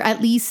every year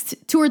at least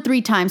 2 or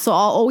 3 times. So I'll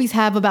always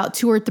have about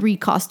 2 or 3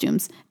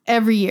 costumes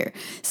every year.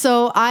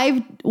 So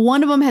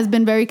one of them has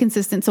been very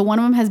consistent. So one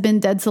of them has been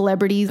dead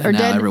celebrities and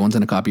now everyone's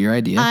gonna copy your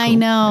idea. I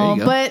know,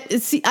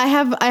 but see, I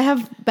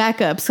have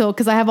backup. So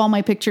cause I have all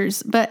my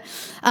pictures, but,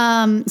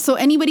 so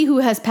anybody who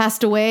has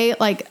passed away,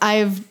 like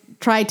I've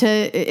tried to,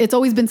 it's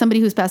always been somebody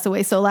who's passed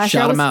away. So last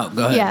year, shout them out.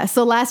 Go ahead. Yeah.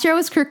 So last year I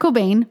was Kurt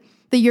Cobain.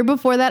 The year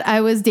before that, I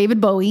was David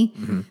Bowie.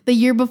 Mm-hmm. The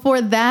year before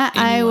that,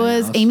 I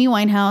was Amy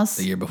Winehouse.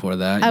 The year before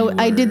that,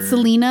 I did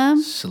Selena.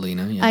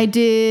 Yeah. I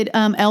did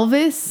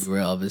Elvis. You were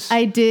Elvis.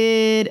 I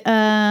did,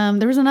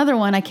 there was another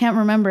one. I can't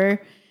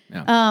remember.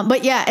 Yeah.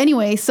 But yeah,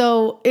 anyway,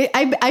 so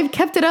I've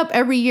kept it up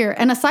every year.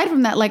 And aside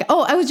from that, like,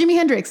 I was Jimi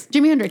Hendrix. Oh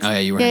yeah,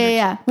 you were Hendrix.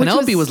 Yeah.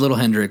 Penelope was Little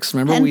Hendrix.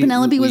 Remember? And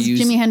Penelope was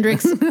Jimi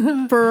Hendrix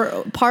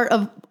for part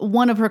of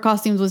one of her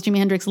costumes was Jimi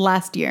Hendrix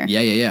last year.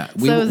 Yeah.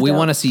 We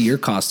want to see your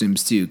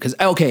costumes too. Because,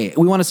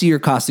 we want to see your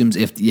costumes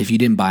if you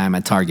didn't buy them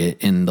at Target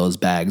in those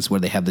bags where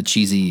they have the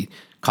cheesy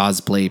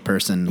cosplay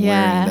person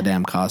wearing the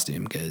damn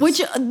costume.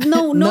 Which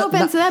no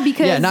offense to that,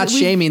 because not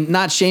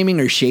shaming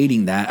or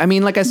shading that. I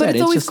mean, like I said, but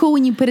it's always just cool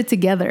when you put it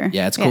together.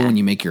 Yeah, it's cool when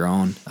you make your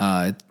own.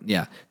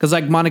 Because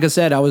like Monica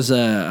said, I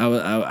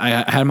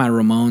had my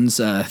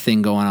Ramones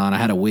thing going on. I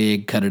had a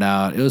wig, cut it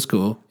out. It was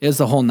cool. It was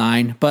the whole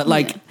nine. But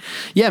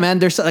man,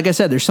 there's, like I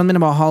said, there's something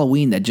about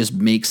Halloween that just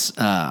makes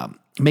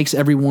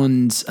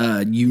everyone's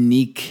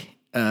unique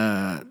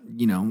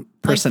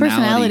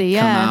personality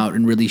come out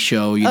and really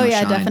show,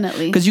 shine.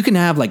 Definitely. Because you can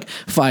have like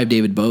 5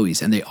 David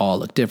Bowies and they all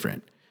look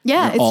different.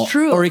 Yeah, it's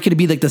true. Or it could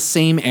be like the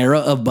same era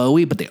of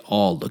Bowie, but they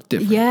all look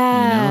different.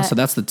 Yeah. So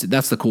that's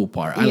the cool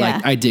part.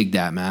 I dig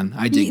that, man.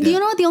 I dig that. Do you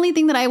know what the only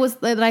thing that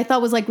I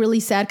thought was like really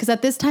sad? Because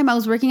at this time I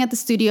was working at the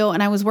studio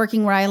and I was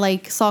working where I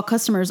like saw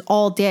customers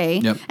all day.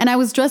 Yep. And I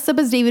was dressed up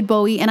as David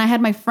Bowie and I had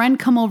my friend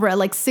come over at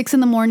like 6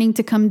 a.m.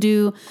 to come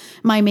do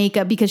my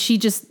makeup because she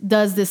just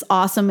does this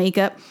awesome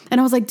makeup. And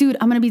I was like, dude,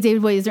 I'm going to be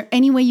David Bowie. Is there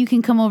any way you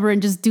can come over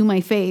and just do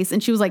my face?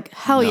 And she was like,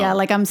 hell yeah.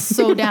 Like, I'm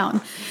so down.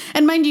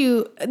 And mind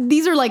you,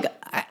 these are like,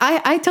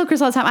 I tell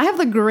Chris all the time, I have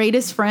the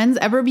greatest friends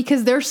ever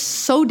because they're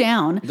so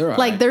down.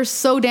 They're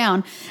so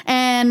down.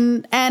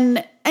 And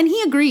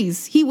he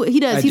agrees. He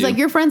does. He's like,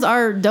 your friends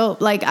are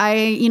dope. Like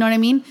you know what I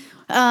mean?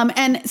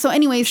 And so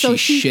anyway, so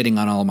she's shitting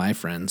on all my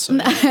friends. So.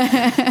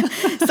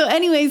 So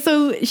anyway,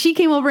 so she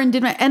came over and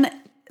did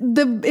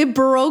it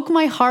broke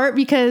my heart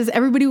because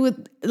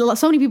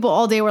so many people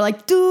all day were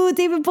like, dude,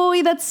 David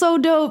Bowie, that's so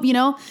dope, you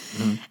know?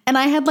 Mm-hmm. And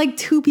I had like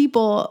 2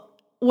 people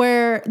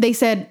where they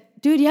said,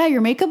 dude, yeah, your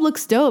makeup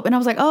looks dope. And I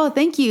was like, oh,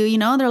 thank you. You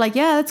know, they're like,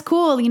 yeah, that's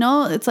cool. You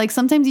know, it's like,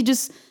 sometimes you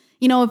just,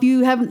 if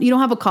you don't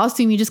have a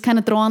costume, you just kind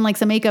of throw on like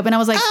some makeup. And I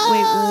was like,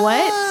 wait,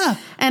 what?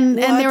 And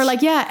they were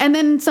like, yeah. And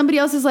then somebody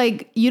else is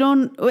like,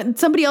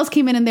 somebody else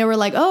came in and they were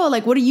like, oh,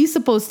 like, what are you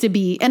supposed to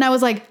be? And I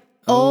was like,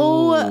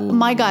 oh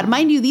my God,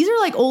 mind you, these are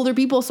like older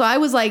people. So I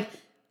was like,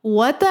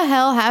 what the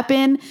hell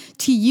happened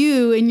to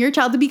you in your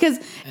childhood? Because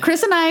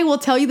Chris and I will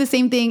tell you the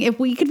same thing. If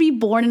we could be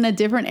born in a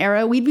different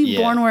era, we'd be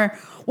born where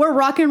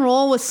rock and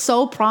roll was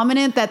so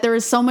prominent that there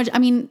is so much. I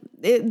mean,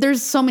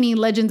 there's so many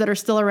legends that are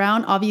still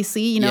around,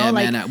 obviously, you know. Yeah,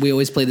 like, man, we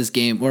always play this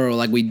game, or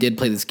like we did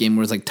play this game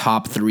where it's like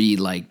top 3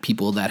 like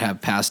people that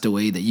have passed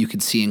away that you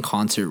could see in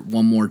concert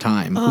one more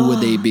time. Who would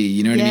they be?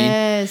 You know what I mean?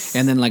 Yes.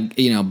 And then like,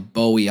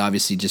 Bowie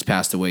obviously just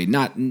passed away,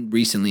 not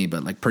recently,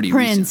 but like pretty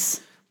Prince.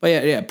 recent.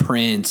 But yeah,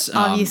 Prince.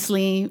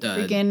 Obviously,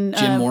 freaking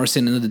Jim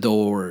Morrison and the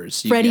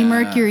Doors. Freddie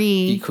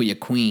Mercury.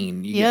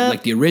 Queen. You got,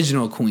 like the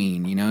original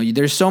Queen. You know,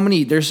 there's so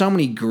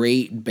many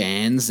great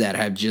bands that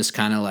have just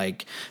kind of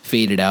like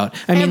faded out.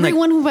 I mean,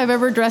 everyone who I've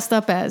ever dressed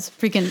up as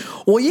freaking.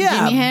 Well,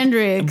 yeah, Jimi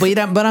Hendrix.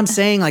 But I'm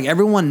saying like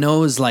everyone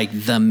knows like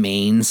the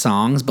main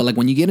songs, but like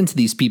when you get into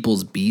these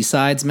people's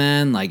B-sides,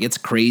 man, like it's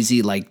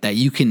crazy like that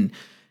you can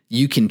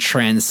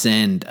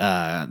transcend.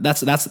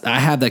 That's I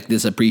have like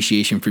this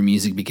appreciation for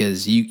music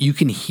because you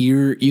can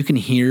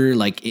hear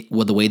like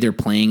the way they're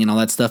playing and all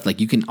that stuff. Like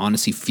you can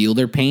honestly feel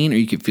their pain or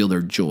you can feel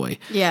their joy.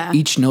 Yeah.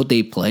 Each note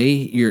they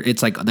play,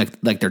 it's like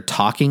they're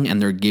talking and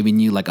they're giving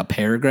you like a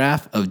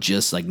paragraph of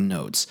just like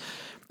notes.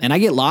 And I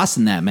get lost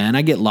in that, man.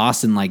 I get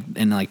lost in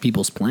like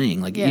people's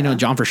playing, like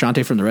John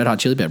Frusciante from the Red Hot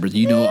Chili Peppers.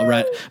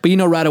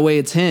 Right away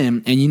it's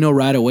him, and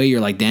right away you're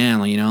like,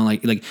 damn,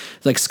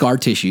 like Scar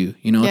Tissue.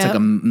 It's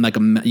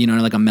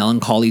like a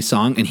melancholy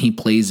song, and he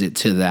plays it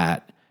to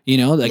that.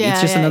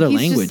 It's just another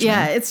language.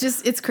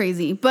 It's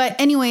crazy. But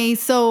anyway,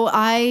 so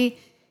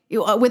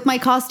with my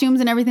costumes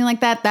and everything like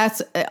that,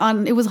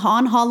 it was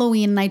on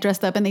Halloween, and I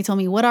dressed up, and they told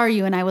me, "What are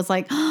you?" And I was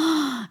like,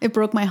 it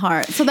broke my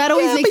heart. So that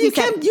always makes me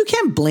sad. You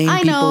can't blame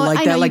people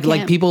like that.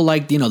 Like people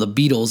like the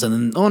Beatles, and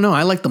then, oh no,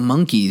 I like the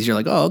Monkees. You're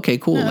like, oh, okay,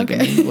 cool. Like, I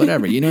mean,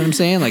 whatever. You know what I'm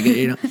saying? Like,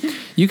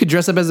 you could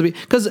dress up as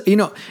because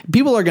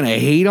people are gonna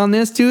hate on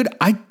this, dude.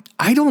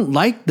 I don't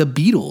like the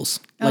Beatles.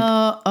 Like,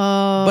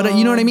 but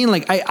you know what I mean?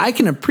 Like I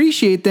can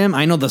appreciate them.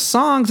 I know the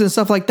songs and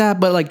stuff like that,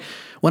 but like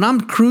when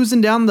I'm cruising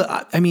down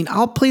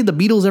I'll play the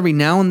Beatles every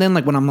now and then,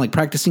 like when I'm like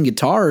practicing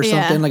guitar or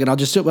something, like, and I'll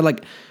just do it, but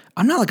like,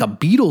 I'm not like a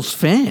Beatles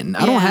fan.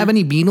 I don't have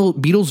any Beatles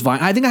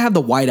vinyl. I think I have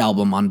the White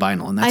Album on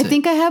vinyl, and that's it. I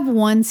think I have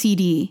one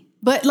CD.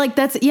 But like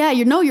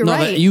you're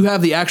right. You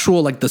have the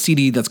actual like the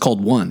CD that's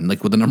called One,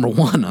 like with the number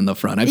 1 on the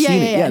front. I've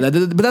seen it. Yeah,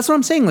 but that's what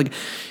I'm saying. Like,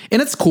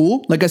 and it's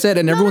cool. Like I said,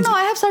 and everyone's. No,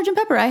 I have Sgt.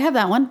 Pepper. I have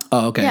that one.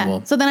 Oh, okay. Yeah.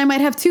 Well, so then I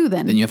might have 2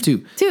 then. Then you have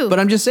 2. But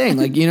I'm just saying,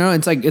 like,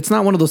 it's like it's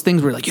not one of those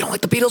things where like you don't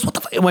like the Beatles. What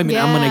the fuck? I mean,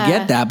 I'm gonna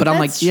get that, but I'm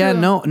like, true.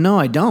 No,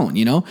 I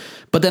don't.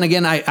 But then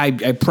again,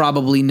 I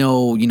probably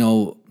know.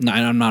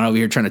 I'm not over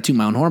here trying to toot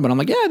my own horn, but I'm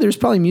like, yeah, there's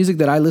probably music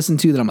that I listen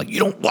to that I'm like, you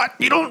don't what?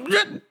 You don't.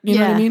 You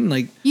know what I mean?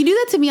 Like you do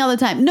that to me all the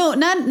time. No,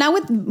 not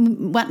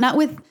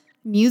with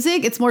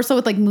music. It's more so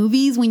with like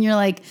movies when you're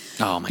like,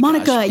 oh my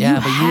Monica, gosh. Yeah,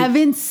 you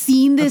haven't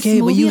seen this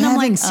movie. But you and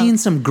haven't I'm like, seen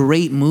some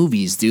great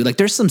movies, dude. Like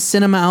there's some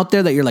cinema out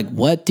there that you're like,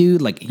 what,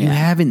 dude? Like you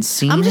haven't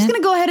seen I'm just it?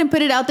 going to go ahead and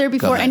put it out there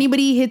before ahead.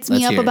 anybody hits me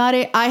Let's up hear it. about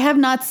it. I have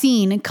not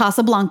seen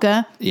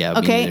Casablanca. Yeah, me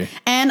okay. neither.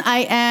 And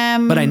I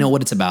am. But I know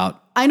what it's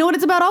about. I know what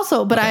it's about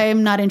also, but I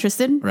am not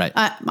interested. Right.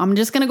 I'm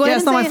just going to go Yeah,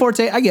 ahead it's and not say my it.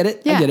 forte. I get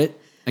it. Yeah. I get it.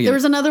 There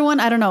was another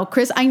one. I don't know.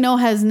 Chris, I know,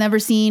 has never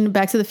seen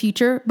Back to the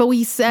Future, but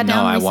we sat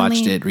down I recently.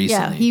 watched it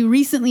recently. Yeah, he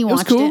recently It was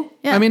watched cool. it.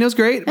 Yeah. I mean, it was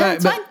great. Yeah,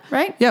 it's but, fine,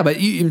 right? Yeah,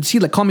 but you see,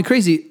 like, Call Me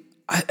Crazy.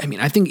 I mean,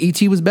 I think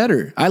E.T. was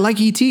better. I like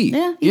E.T. Yeah,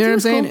 You know E.T. what I'm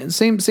was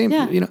saying? cool. Same.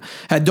 Yeah. You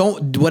know,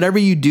 don't whatever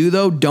you do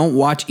though. Don't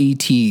watch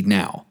E.T.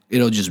 now.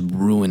 It'll just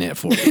ruin it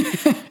for you.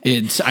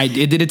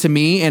 It did it to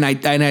me, and I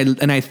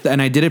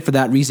did it for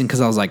that reason because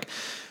I was like,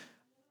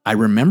 I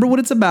remember what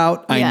it's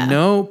about. Yeah. I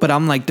know, but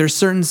I'm like, there's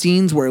certain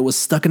scenes where it was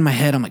stuck in my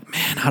head. I'm like,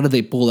 man, how did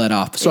they pull that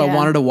off? So I Yeah.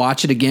 wanted to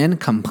watch it again,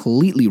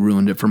 completely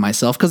ruined it for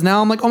myself. Cause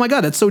now I'm like, oh my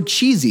God, that's so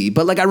cheesy.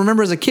 But like, I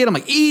remember as a kid, I'm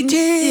like,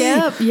 E.T.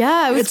 Yep.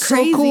 Yeah. It was It's so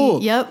crazy.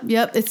 cool. Yep.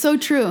 It's so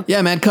true.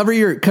 Yeah, man, cover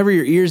your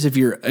ears if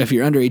you're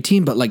under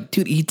 18. But like,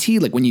 dude, E.T.,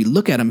 like when you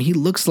look at him, he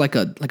looks like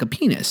a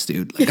penis,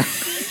 dude. Like,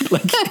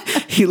 like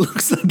he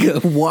looks like a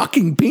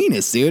walking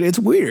penis, dude. It's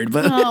weird,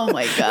 but Oh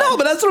my God. no,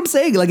 but that's what I'm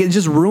saying. Like, it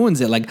just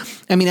ruins it. Like,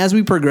 I mean, as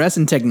we progress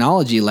in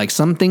technology, like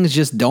some things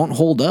just don't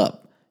hold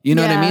up. You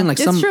know what I Yeah, mean? Like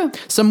it's true.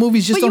 some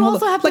movies just But don't you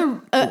hold also up.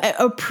 have Like,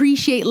 to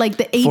appreciate like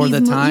the 80s. for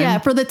the time. Yeah,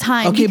 for the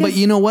time. Okay, but because-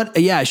 you know what?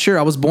 Yeah, sure.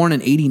 I was born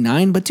in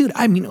 89, but dude,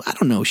 I mean, I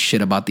don't know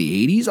shit about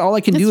the 80s. All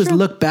I can do That's is true.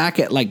 look back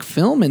at like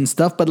film and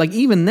stuff. But like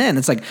even then,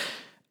 it's like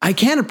I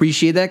can't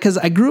appreciate that because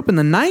I grew up in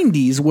the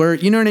 90s where,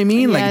 you know what I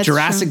mean? Yeah, like it's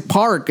Jurassic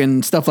Park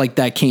and stuff like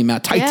that came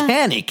out.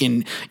 Titanic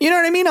and you know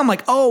what I mean? I'm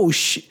like, oh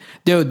shit.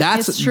 Dude,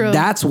 It's true.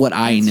 that's what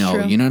I know.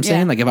 true. You know what I'm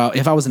saying? Yeah. Like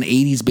if I was an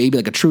 80s baby,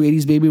 like a true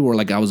 80s baby where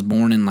like I was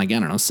born in like, I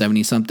don't know,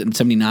 70 something,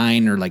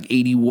 79 or like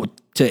 80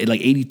 to like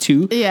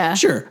 82. Yeah.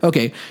 Sure.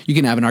 Okay. You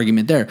can have an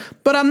argument there,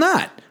 but I'm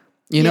not.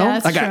 You know, Yeah,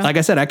 that's true. like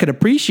I said, I could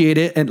appreciate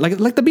it, and like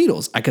the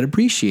Beatles, I could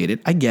appreciate it.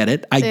 I get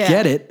it. I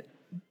get it,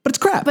 but it's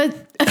crap. But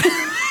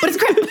it's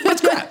crap.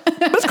 it's crap.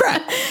 But it's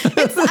crap.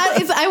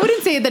 I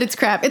wouldn't say that it's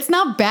crap. It's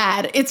not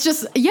bad. It's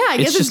just, yeah, I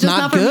guess it's just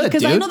not for me. good,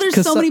 Because I dude. know there's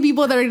 'Cause so many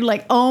people that are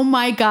like, oh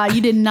my God,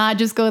 you did not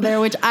just go there,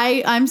 which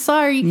I'm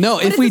sorry. No,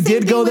 But if it's we the same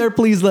did thing go with- there,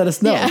 please let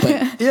us know. Yeah.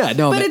 But yeah,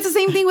 no, But it's the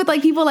same thing with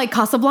like people like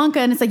Casablanca,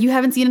 and it's like, you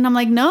haven't seen it. And I'm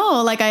like,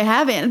 no, like I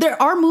haven't. There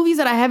are movies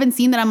that I haven't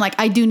seen that I'm like,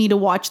 I do need to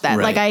watch that.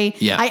 Right. Like I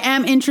Yeah.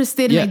 am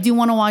interested and Yeah. I do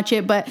want to watch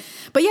it. But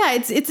yeah,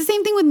 it's the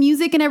same thing with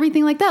music and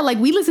everything like that. Like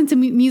we listen to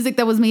music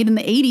that was made in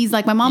the 80s.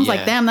 Like my mom's Yeah.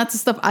 like, damn, that's the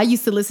stuff I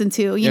used to listen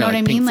to. You know what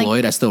I mean? Pink Like,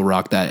 Floyd, I still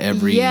rock that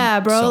every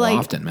bro. so Like,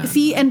 often, man.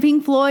 see, and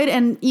Pink Floyd,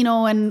 and you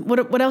know, and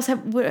what else have?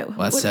 well,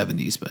 that's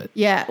 70s, but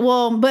Yeah,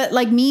 well, but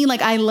like me,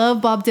 like I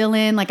love Bob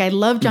Dylan, like I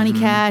love Johnny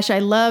Cash, I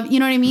love, you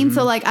know what I mean?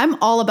 So like I'm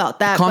all about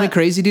that. Call Me but-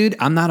 Crazy, dude.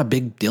 I'm not a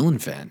big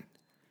Dylan fan.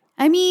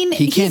 I mean,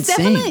 He can't he's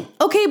definitely sing.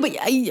 okay,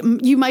 but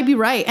you might be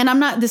right, and I'm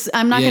not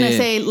Yeah, gonna yeah.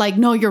 say like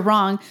no, you're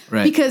wrong,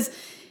 Right. because.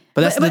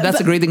 But that's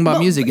the great thing about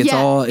music. It's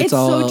all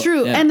so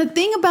true. yeah. And the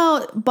thing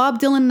about Bob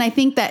Dylan, and I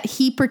think that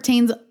he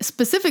pertains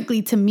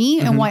specifically to me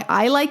Mm-hmm. and why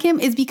I like him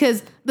is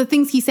because the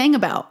things he sang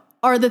about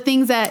are the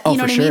things that, Oh, you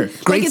know for what I sure. mean?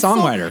 Great it's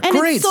songwriter.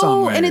 Great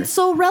songwriter. And it's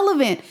so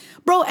relevant.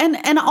 Bro,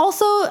 and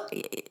also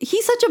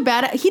he's such a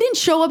bad. He didn't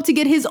show up to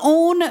get his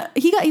own. What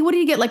did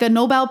he get? Like a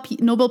Nobel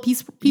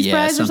Peace Yeah,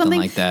 Prize or something something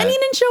like that. And he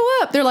didn't show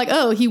up. They're like,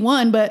 oh, he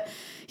won, but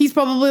he's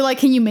probably like,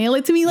 can you mail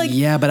it to me? Like,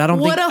 Yeah, but I don't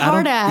what think a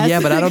hard ass.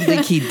 Yeah, but I don't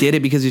think he did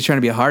it because he's trying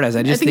to be a hard ass.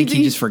 I just think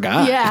he just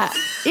forgot. Yeah,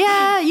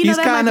 you know, He's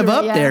that kind might of be up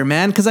right, yeah. there,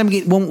 man. Because I'm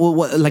getting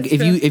like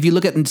if you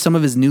look at some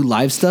of his new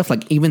live stuff,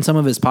 like even some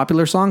of his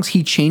popular songs,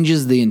 he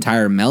changes the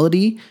entire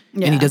melody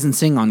and he Yeah. doesn't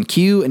sing on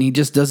cue and he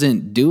just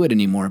doesn't do it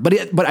anymore.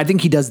 But I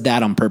think he does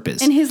that on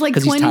purpose. In his like 20s,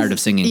 because he's tired of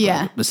singing.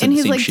 Yeah, the in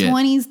his same like shit.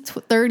 20s,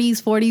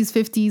 30s, 40s,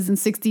 50s, and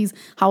 60s,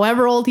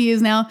 however old he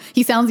is now,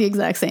 he sounds the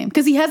exact same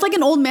because he has like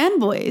an old man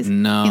voice.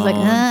 No, he's like,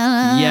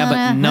 yeah,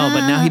 but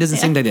now he doesn't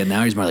sing like that.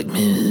 Now he's more like,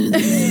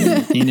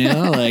 you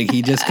know, like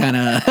he just kind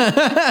of.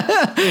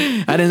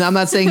 I'm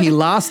not saying he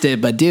lost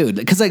it, but dude,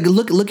 because like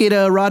look at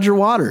Roger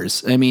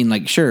Waters. I mean,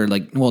 like sure,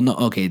 like well, no,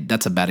 okay,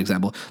 that's a bad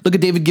example. Look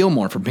at David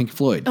Gilmour from Pink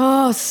Floyd.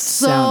 Oh,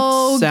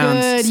 so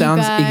good,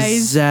 sounds you guys.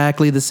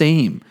 exactly the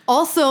same.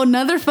 Also,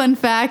 another fun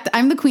fact.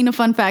 I'm the queen of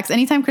fun facts.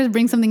 Anytime Chris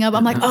brings something up,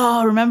 I'm like,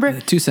 oh, remember?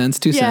 2 cents,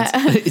 2 Yeah.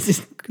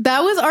 cents.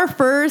 That was our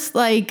first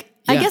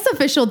I Yeah. guess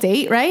official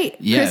date, right?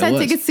 Yeah, Chris it had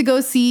was. tickets to go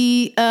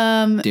see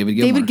David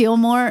Gilmour.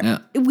 Gilmour. Yeah.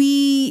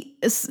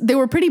 They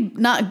were pretty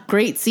not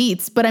great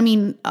seats, but I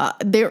mean,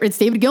 it's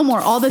David Gilmour.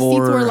 All the seats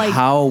For were like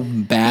how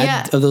bad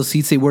Yeah. of those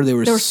seats they were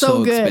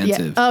so good.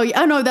 expensive. Yeah. Oh,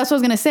 yeah. Oh no, that's what I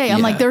was gonna say. I'm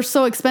Yeah. like, they're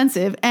so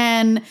expensive,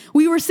 and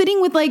we were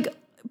sitting with like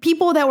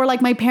people that were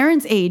like my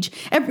parents' age.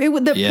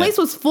 The Yeah. place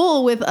was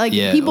full with like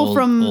Yeah, people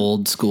from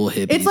old school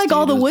hippies. It's like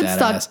all the dude. It was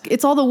Woodstock. badass.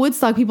 It's all the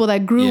Woodstock people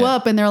that grew Yeah.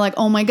 up, and they're like,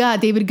 "Oh my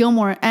God, David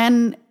Gilmour!"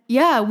 And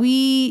yeah,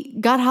 we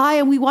got high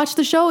and we watched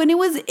the show and it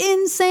was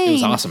insane. It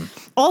was awesome.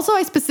 Also,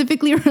 I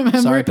specifically remember.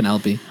 Sorry,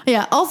 Penelope.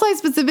 Yeah. Also, I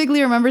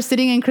specifically remember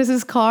sitting in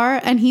Chris's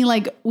car and he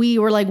like, we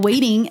were like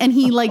waiting and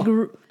he like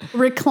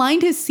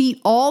reclined his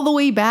seat all the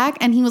way back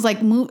and he was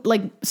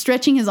like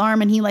stretching his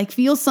arm and he like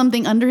feels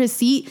something under his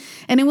seat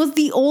and it was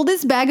the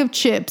oldest bag of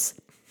chips.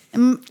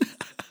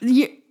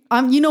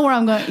 You know where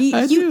I'm going. He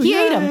ate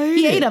them.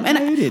 He ate them.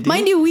 And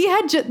mind you, we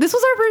had this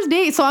was our first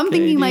date, so I'm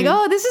thinking like,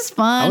 oh, this is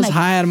fun. I was like,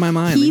 high out of my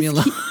mind. Leave me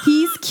alone.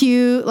 He's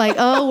cute. Like,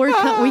 oh,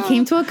 we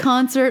came to a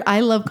concert.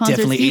 I love concerts.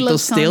 Definitely ate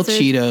those stale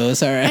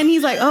Cheetos. All right. And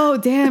he's like, oh,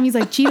 damn. He's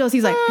like, Cheetos.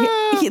 He's like,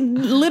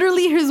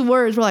 literally his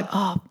words were like,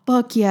 oh,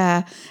 fuck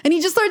yeah. And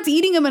he just starts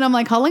eating them. And I'm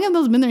like, how long have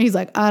those been there? He's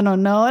like, I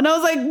don't know. And I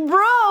was like,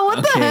 bro,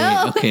 what the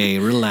hell? Okay,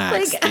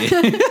 relax.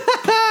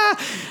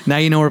 Now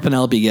you know where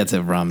Penelope gets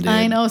it from, dude.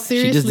 I know,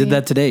 seriously. She just did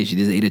that today. She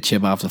just ate a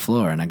chip off the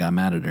floor and I got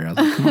mad at her. I was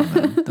like, come on,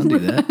 man. Don't do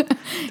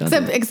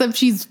that. Except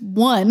she's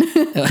one.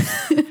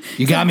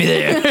 You got me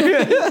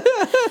there.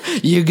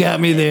 You got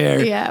me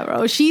there. Yeah,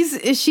 bro. She's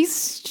a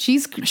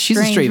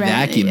straight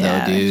vacuum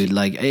though, dude.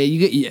 Like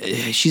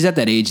she's at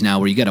that age now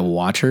where you got to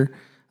watch her.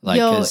 Like,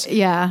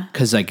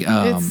 because like,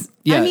 yeah.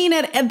 I mean,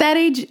 at that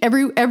age,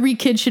 every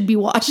kid should be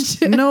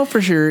watched. No, for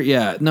sure.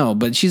 Yeah, no,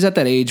 but she's at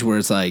that age where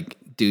it's like,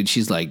 dude,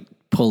 she's like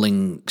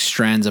pulling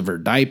strands of her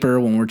diaper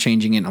when we're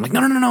changing it. And I'm like,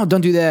 no,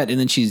 don't do that. And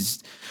then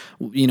she's,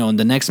 you know, in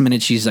the next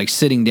minute she's like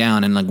sitting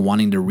down and like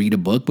wanting to read a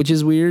book, which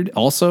is weird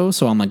also.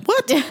 So I'm like,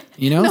 what?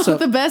 You know? No, so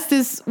the best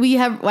is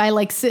I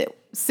like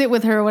sit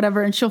with her or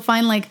whatever and she'll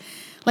find like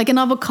an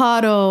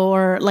avocado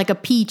or like a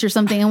peach or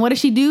something. And what does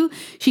she do?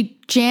 She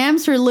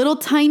jams her little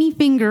tiny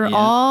finger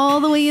all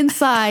the way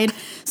inside.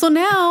 So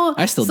now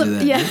I still do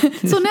that. Yeah.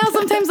 So now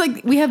sometimes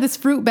like we have this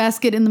fruit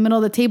basket in the middle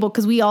of the table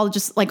because we all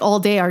just like all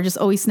day are just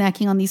always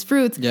snacking on these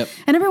fruits. Yep.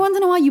 And every once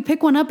in a while you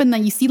pick one up and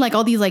then you see like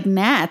all these like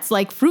gnats,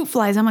 like fruit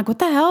flies. I'm like, what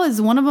the hell?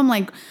 Is one of them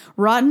like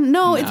rotten?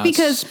 No, it's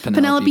because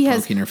Penelope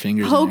has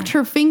poked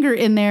her finger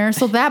in there.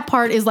 So that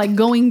part is like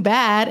going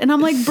bad. And I'm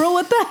like, bro,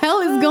 what the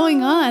hell is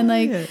going on?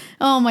 Like,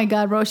 oh my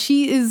God, bro.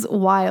 She is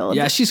wild.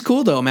 Yeah, she's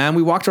cool though, man.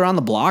 We walked around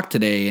the block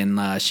today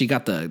and she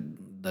got the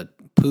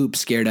poop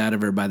scared out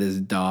of her by this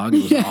dog.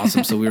 It was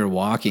awesome. So we were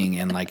walking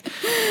and like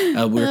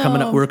we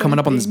were coming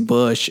up on this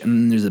bush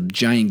and there's a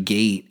giant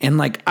gate and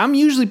like I'm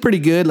usually pretty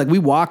good. Like we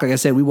walk, like I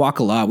said, we walk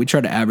a lot. We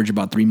try to average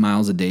about 3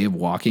 miles a day of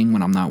walking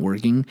when I'm not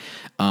working.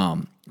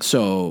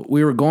 So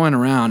we were going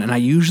around and I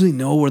usually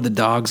know where the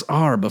dogs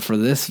are, but for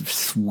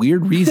this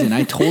weird reason,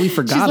 I totally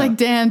forgot. She's like,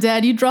 damn,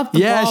 Dad, you dropped the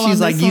ball. Yeah, she's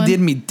like, you did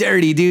me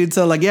dirty, dude.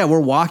 So like, yeah, we're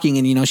walking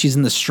and, you know, she's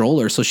in the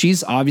stroller. So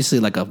she's obviously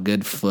like a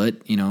good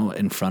foot, you know,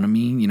 in front of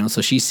me, you know,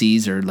 so she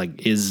sees or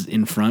like is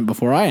in front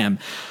before I am.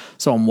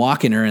 So I'm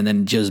walking her and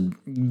then just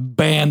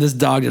bam, this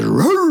dog just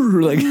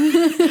like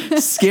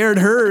scared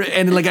her.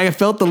 And like I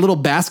felt the little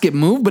basket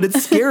move, but it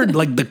scared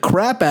like the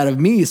crap out of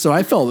me. So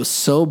I felt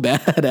so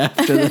bad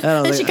after that.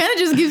 And like, she kind of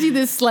just gives you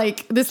this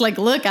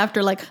look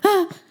after like,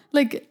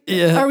 like,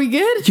 are we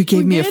good? You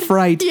gave me a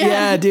fright.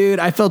 Yeah, dude.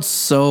 I felt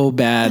so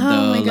bad though.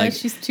 Oh my gosh, like,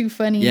 she's too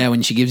funny. Yeah,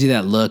 when she gives you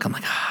that look, I'm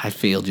like, I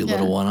failed you,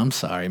 little one. I'm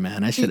sorry,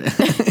 man. I should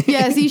have.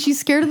 Yeah, see, she's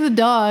scared of the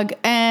dog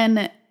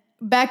and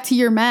back to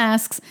your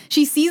masks,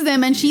 she sees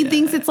them and she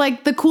thinks it's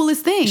like the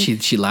coolest thing.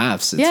 She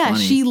laughs. It's funny.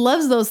 She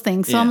loves those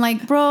things. So I'm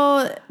like,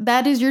 bro,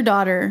 that is your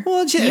daughter.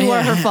 Well, you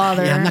are her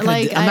father.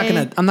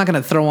 Yeah, I'm not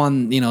gonna throw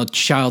on, you know,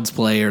 Child's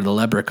Play or the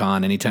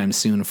Leprechaun anytime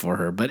soon for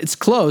her, but it's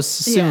close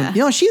soon. Yeah. You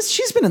know,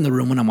 she's been in the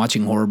room when I'm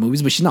watching horror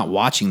movies, but she's not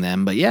watching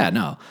them. But yeah,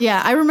 no.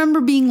 Yeah, I remember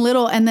being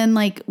little and then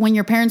like when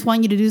your parents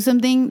want you to do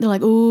something, they're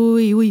like,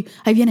 uy,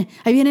 ahí viene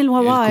el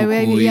guagua,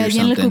 ahí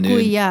viene el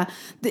cucuy, yeah.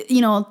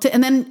 You know,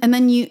 and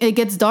then it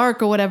gets dark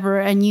or whatever,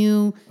 and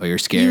you're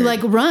scared. You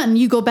like run,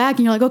 you go back,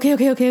 and you're like, okay.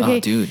 Oh,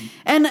 dude.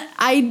 And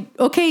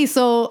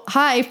so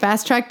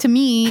fast track to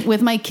me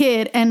with my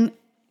kid, and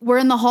we're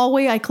in the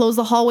hallway. I close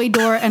the hallway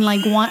door and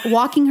like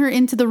walking her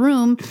into the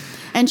room,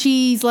 and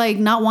she's like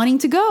not wanting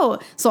to go.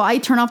 So I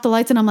turn off the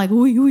lights and I'm like,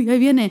 uy, ahí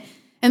viene,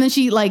 and then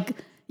she like.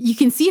 You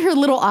can see her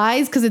little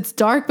eyes because it's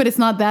dark, but it's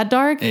not that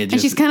dark.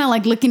 And she's kind of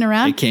like looking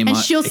around, and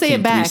she'll say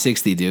it back.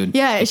 360, dude.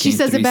 Yeah, she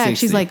says it back.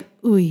 She's like,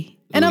 "Ooh,"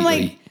 and I'm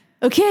like,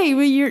 "Okay,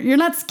 well, you're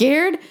not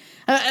scared."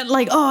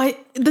 Like,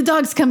 the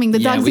dog's coming. The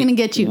dog's gonna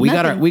get you. We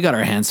got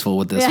our hands full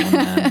with this one,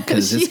 man,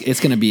 because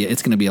it's gonna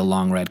be a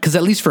long ride. Because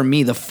at least for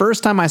me, the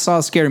first time I saw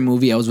a scary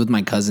movie, I was with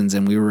my cousins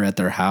and we were at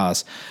their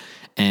house,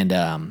 and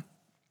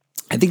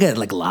I think I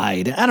like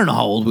lied. I don't know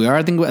how old we are.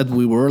 I think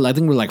we're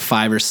like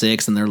 5 or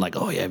 6, and they're like,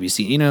 "Oh yeah, have you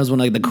seen?" You know, it was one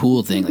like the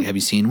cool thing. Like, have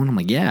you seen one? I'm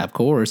like, "Yeah, of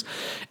course."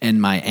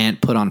 And my aunt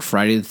put on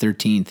Friday the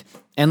 13th,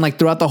 and like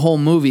throughout the whole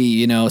movie,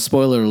 you know,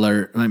 spoiler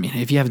alert. I mean,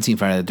 if you haven't seen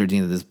Friday the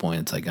 13th at this point,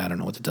 it's like I don't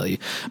know what to tell you.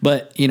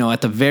 But you know, at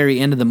the very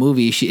end of the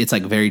movie, it's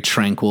like very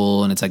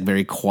tranquil and it's like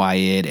very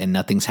quiet and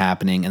nothing's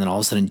happening. And then all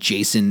of a sudden,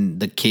 Jason,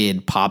 the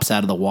kid, pops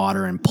out of the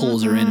water and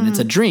pulls her in, and it's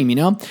a dream, you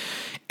know.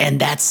 And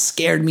that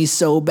scared me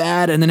so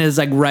bad. And then it's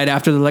like right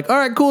after they're like, all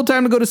right, cool,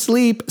 time to go to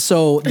sleep.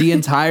 So the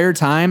entire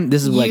time,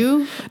 this is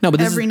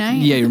every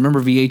night. Yeah, you remember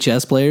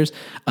VHS players?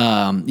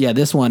 Yeah,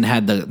 this one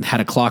had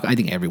a clock. I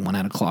think everyone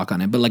had a clock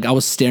on it. But like I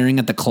was staring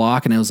at the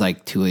clock and it was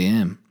like 2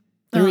 a.m.,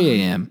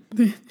 3 a.m.,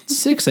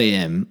 6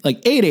 a.m.,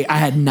 like 8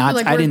 a.m.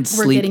 I didn't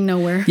sleep. We're getting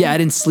nowhere. Yeah, I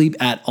didn't sleep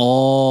at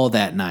all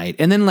that night.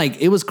 And then like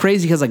it was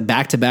crazy because like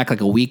back to back,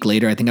 like a week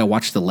later, I think I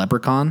watched The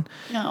Leprechaun.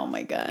 Oh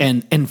my God.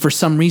 And for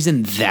some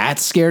reason that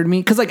scared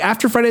me. Cause like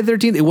after Friday the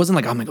 13th, it wasn't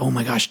like, I'm like, oh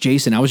my gosh,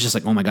 Jason. I was just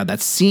like, oh my God, that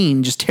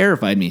scene just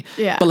terrified me.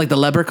 Yeah. But like The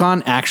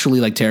Leprechaun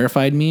actually like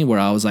terrified me, where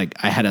I was like,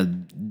 I had a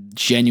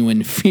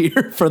genuine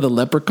fear for the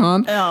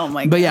Leprechaun. Oh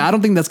my God. But yeah, I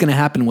don't think that's going to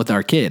happen with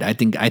our kid. I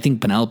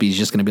think Penelope is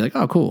just going to be like,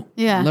 oh cool.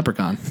 Yeah.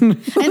 Leprechaun.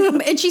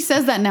 and she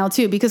says that now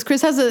too, because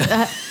Chris has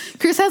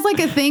like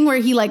a thing where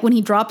he like, when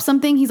he drops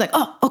something, he's like,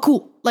 oh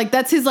cool. Like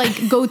that's his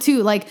like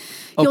go-to, like,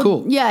 oh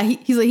cool. Yeah.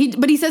 He's like,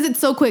 but he says it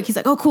so quick. He's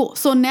like, oh cool.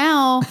 So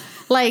now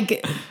like,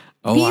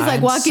 P's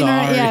like walking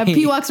around. Yeah.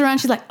 P walks around.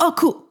 She's like, oh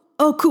cool.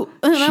 Oh, cool.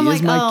 And I'm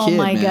like, oh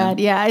my God.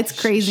 Yeah, it's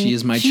crazy. She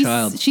is my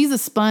child. She's a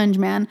sponge,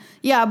 man.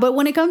 Yeah, but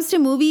when it comes to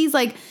movies,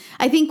 like,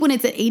 I think when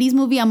it's an 80s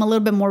movie, I'm a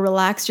little bit more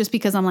relaxed just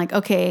because I'm like,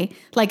 okay,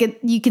 like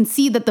you can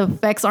see that the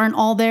effects aren't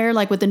all there.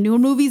 Like with the newer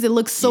movies, it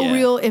looks so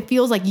real. It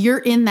feels like you're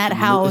in that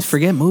house.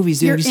 Forget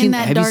movies, dude.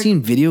 Have you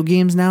seen video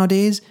games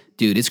nowadays?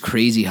 Dude, it's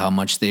crazy how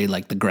much the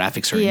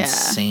graphics are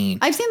insane.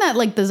 I've seen that,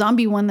 like the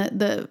zombie one,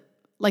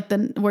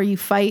 where you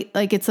fight,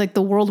 like it's like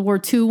the World War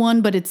II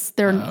one, but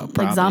they're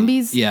like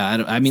zombies.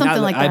 Yeah, I've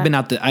been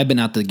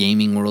out the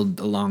gaming world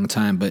a long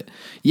time, but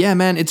yeah,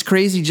 man, it's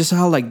crazy just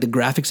how like the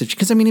graphics have.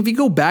 Because I mean, if you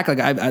go back, like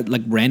I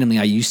like randomly,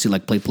 I used to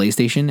like play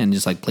PlayStation and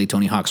just like play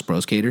Tony Hawk's Pro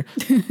Skater.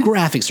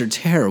 Graphics are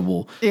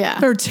terrible. Yeah,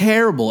 they're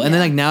terrible. And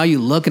then like now you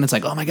look and it's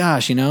like, oh my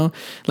gosh, you know,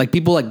 like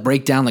people like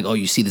break down like, oh,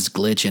 you see this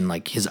glitch and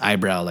like his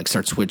eyebrow like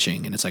starts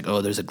switching and it's like, oh,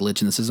 there's a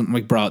glitch in the system. I'm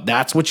like, bro,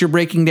 that's what you're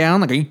breaking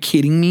down? Like, are you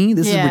kidding me?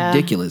 This is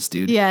ridiculous,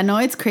 dude. Yeah, no,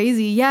 it's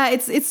crazy. Yeah,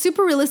 it's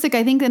super realistic,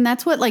 I think, and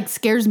that's what like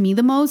scares me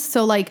the most.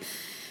 So like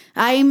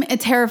I'm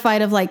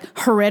terrified of like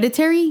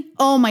Hereditary.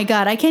 Oh my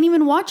God, I can't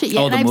even watch it yet.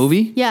 Oh, the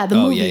movie? Yeah, the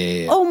movie.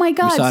 Yeah. Oh my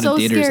God, so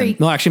scary.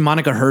 No, actually,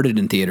 Monica heard it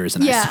in theaters.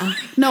 And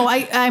no,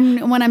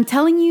 I'm when I'm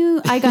telling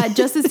you, I got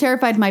just as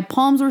terrified. My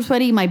palms were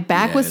sweaty, my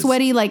back was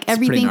sweaty, like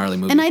everything.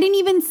 And I didn't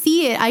even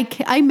see it.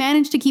 I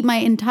managed to keep my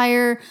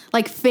entire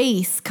like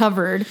face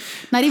covered,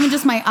 not even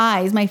just my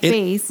eyes, my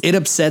face. It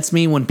upsets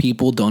me when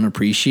people don't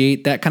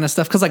appreciate that kind of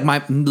stuff. Because like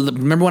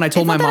remember when I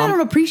told my mom, I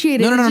don't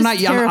appreciate it. No, not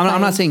you. I'm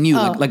not saying you.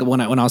 Oh. Like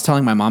when I was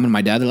telling my mom and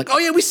my dad, they're like, oh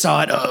yeah, we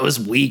saw it. Oh, it was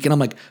weak. And I'm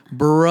like,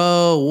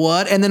 bro,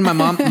 what? And then my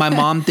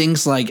mom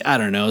thinks like, I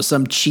don't know,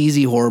 some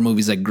cheesy horror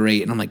movie's like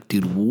great. And I'm like,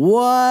 dude,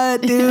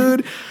 what,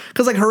 dude?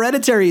 Because like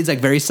Hereditary is like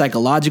very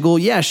psychological.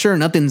 Yeah, sure,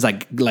 nothing's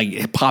like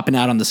popping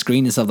out on the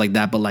screen and stuff like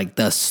that. But like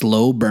the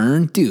slow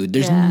burn, dude,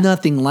 there's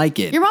nothing like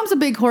it. Your mom's a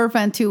big horror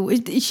fan too.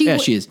 She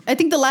is. I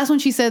think the last one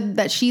she said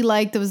that she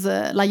liked was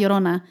La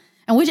Llorona.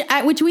 And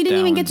which we didn't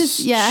even get to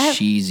see. Yeah,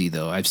 cheesy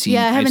though. I've seen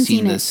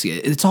this.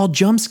 It's all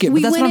jump scares.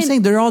 But that's what I'm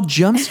saying. They're all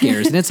jump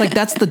scares, and it's like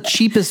that's the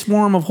cheapest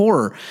form of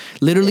horror.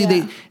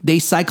 Literally, they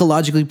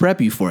psychologically prep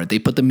you for it. They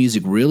put the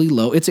music really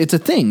low. It's a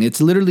thing.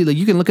 It's literally like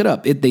you can look it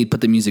up. They put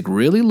the music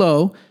really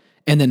low.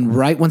 And then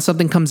right when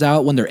something comes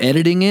out, when they're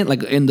editing it,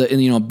 like in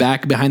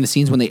back behind the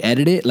scenes when they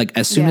edit it, like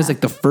as soon as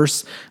like the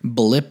first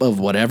blip of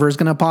whatever is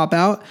gonna pop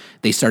out,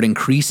 they start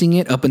increasing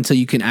it up until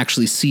you can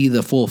actually see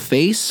the full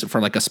face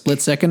for like a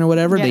split second or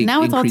whatever. Yeah,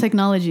 now it's all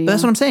technology. But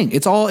that's what I'm saying.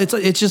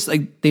 It's just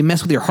like they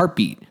mess with your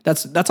heartbeat.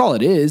 That's all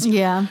it is.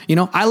 Yeah. You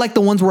know, I like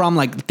the ones where I'm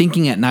like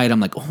thinking at night, I'm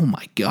like, oh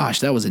my gosh,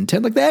 that was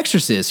intense. Like The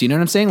Exorcist, you know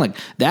what I'm saying? Like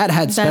that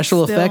had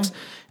special effects.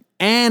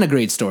 And a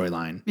great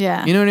storyline.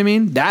 Yeah. You know what I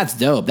mean? That's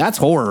dope. That's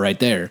horror right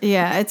there.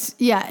 Yeah.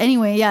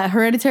 Anyway,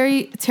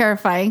 Hereditary,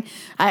 terrifying.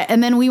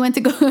 And then we went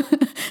to go,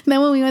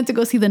 when we went to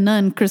go see The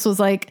Nun, Chris was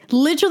like,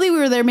 literally we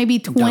were there maybe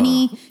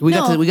 20. We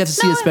got to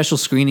see a special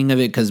screening of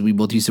it because we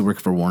both used to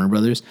work for Warner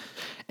Brothers.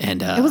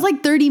 And it was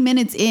like 30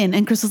 minutes in,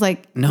 and Chris was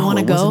like, no, want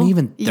to go? It wasn't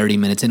even 30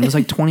 minutes in. It was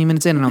like 20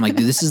 minutes in, and I'm like,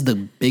 dude, this is the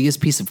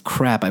biggest piece of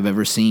crap I've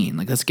ever seen.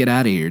 Like, let's get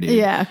out of here, dude.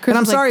 Yeah. Chris and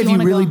I'm sorry if you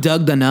really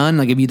dug The Nun.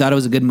 Like, if you thought it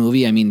was a good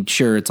movie, I mean,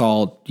 sure, it's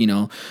all,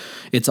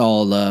 it's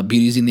all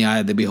beauty's in the eye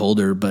of the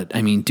beholder. But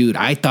I mean, dude,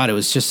 I thought it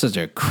was just such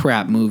a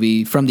crap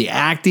movie. From the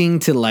acting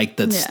to like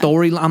the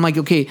story. I'm like,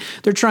 okay,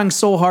 they're trying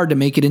so hard to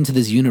make it into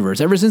this universe.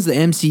 Ever since the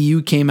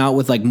MCU came out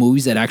with like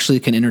movies that actually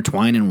can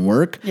intertwine and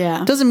work,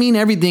 doesn't mean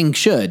everything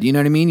should. You know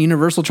what I mean?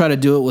 Universal tried to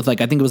do it with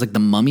like, I think it was like The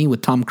Mummy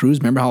with Tom Cruise.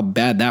 Remember how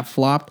bad that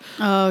flopped?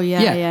 Oh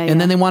yeah.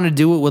 And then they wanted to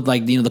do it with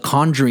like, the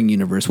Conjuring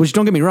universe, which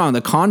don't get me wrong,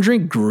 The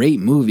Conjuring, great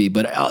movie,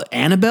 but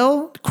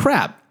Annabelle,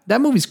 crap. That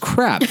movie's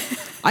crap.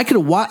 I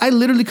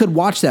literally could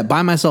watch that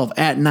by myself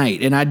at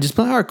night, and I'd just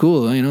be like, oh,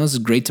 cool. This is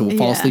great to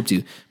fall asleep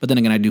to. But then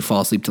again, I do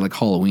fall asleep to like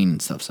Halloween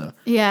and stuff. So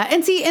yeah,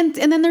 and see, and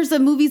then there's the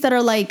movies that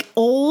are like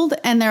old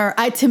and they're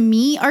to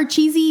me are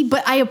cheesy,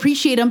 but I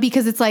appreciate them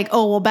because it's like,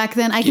 oh well, back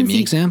then I can see. Give me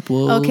an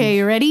example. Okay,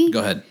 you ready? Go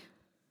ahead.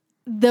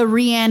 The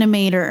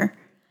Reanimator.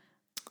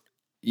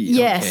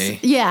 Yes. Okay.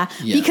 Yeah.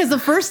 Because the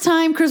first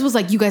time Chris was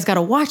like, you guys got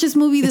to watch this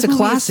movie. This It's a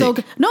movie is so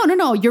classic. good.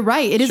 No. You're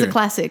right. It is a Sure.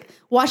 classic.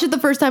 Watch it the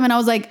first time. And I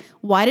was like,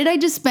 why did I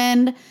just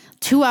spend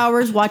 2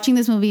 hours watching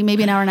this movie?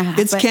 Maybe an hour and a half.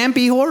 It's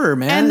campy horror,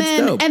 man. And It's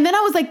then, dope. and then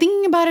I was like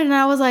thinking about it and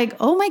I was like,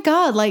 oh my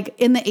God, like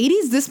in the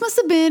 80s, this must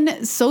have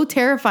been so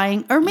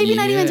terrifying. Or maybe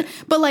not even,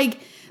 but like,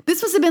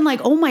 this must have been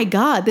like, oh my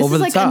God, this Over is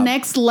the like top. a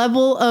next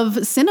level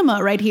of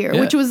cinema right here,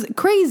 which was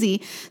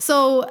crazy.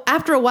 So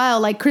after a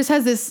while, like Chris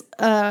has this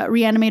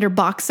Reanimator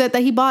box set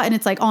that he bought, and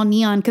it's like all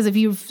neon. Because if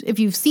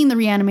you've seen the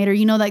Reanimator,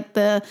 you know, like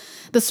the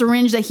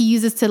syringe that he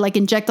uses to like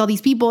inject all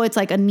these people, it's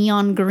like a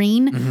neon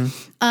green.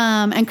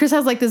 And Chris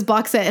has like this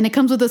box set, and it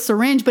comes with a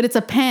syringe, but it's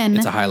a pen.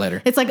 It's a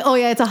highlighter. It's like, oh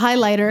yeah, it's a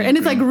highlighter, and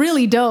it's like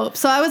really dope.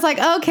 So I was like,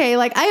 okay,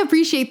 like I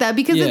appreciate that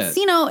because it's,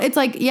 you know, it's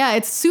like, yeah,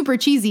 it's super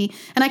cheesy,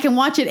 and I can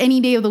watch it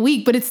any day of the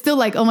week, but it's still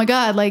like, oh my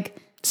God, like,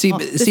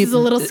 this is a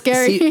little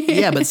scary.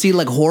 But see,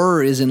 like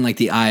horror is in like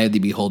the eye of the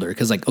beholder.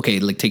 Because like, okay,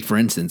 like take for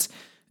instance,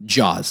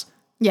 Jaws.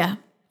 Yeah.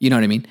 You know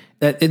what I mean?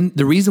 And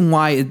the reason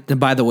why,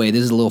 by the way,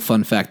 this is a little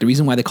fun fact. The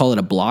reason why they call it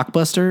a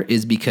blockbuster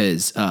is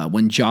because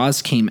when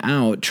Jaws came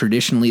out,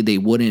 traditionally they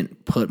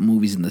wouldn't put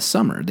movies in the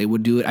summer. They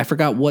would do it. I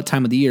forgot what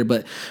time of the year,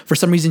 but for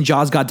some reason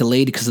Jaws got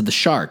delayed because of the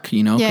shark.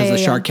 You know, because the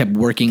shark kept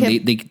working.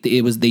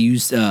 They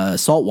used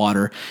salt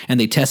water and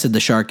they tested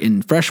the shark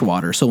in fresh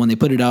water. So when they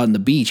put it out on the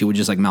beach, it would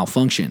just like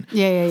malfunction.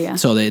 Yeah.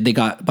 So they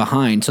got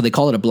behind. So they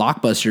call it a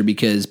blockbuster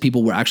because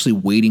people were actually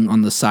waiting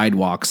on the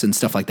sidewalks and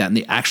stuff like that, and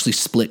they actually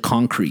split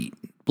concrete.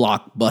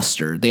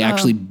 Blockbuster. They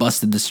actually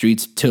busted the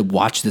streets to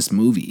watch this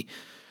movie.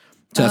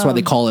 So that's why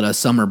they call it a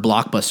summer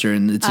blockbuster,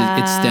 and it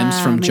stems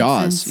from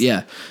Jaws. Sense.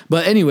 Yeah.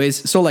 But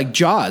anyways, so like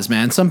Jaws,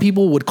 man, some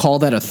people would call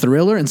that a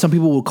thriller and some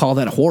people would call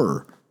that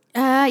horror.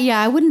 Yeah,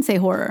 I wouldn't say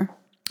horror.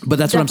 But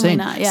that's Definitely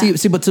what I'm saying. not, yeah.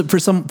 See,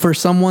 but for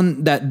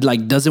someone that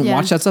like doesn't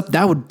watch that stuff,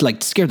 that would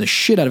like scare the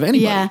shit out of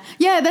anybody.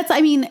 Yeah, that's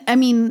I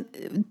mean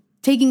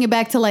taking it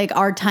back to like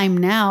our time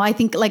now, I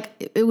think like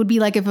it would be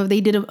like if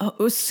they did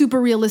a super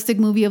realistic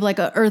movie of like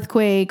an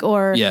earthquake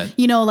or,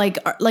 you know, like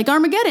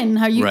Armageddon,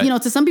 how you, you know,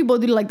 to some people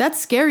they're like, that's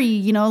scary,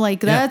 you know,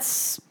 like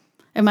that's,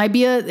 it might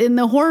be in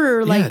the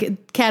horror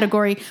like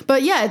category,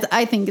 but yeah,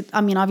 I think,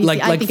 I mean,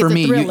 obviously I think for it's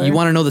me, a thriller. you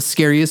want to know the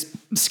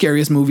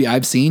scariest movie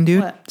I've seen,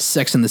 dude? What?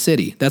 Sex and the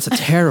City. That's a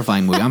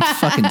terrifying movie. I'm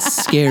fucking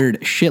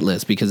scared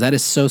shitless because that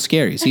is so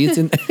scary. See, it's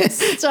in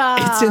it's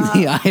in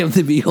the eye of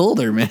the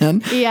beholder,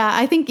 man. Yeah,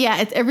 I think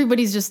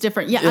everybody's just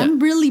different. Yeah, I'm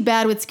really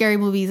bad with scary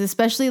movies,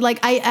 especially like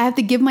I have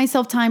to give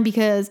myself time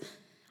because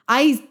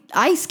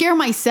I scare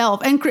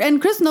myself, and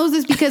Chris knows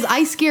this because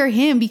I scare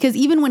him because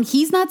even when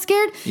he's not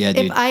scared,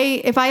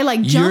 if I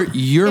like jump,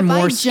 you're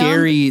more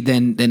scary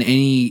than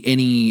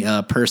any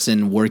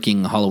person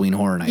working Halloween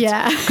Horror Nights.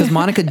 Yeah, because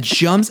Monica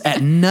jumps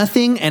at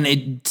nothing, and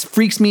it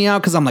freaks me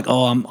out because I'm like,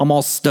 oh, I'm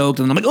all stoked,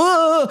 and I'm like,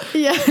 oh,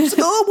 yeah, she's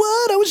like, oh,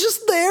 what? I was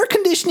just the air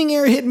conditioning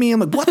air hit me.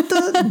 I'm like,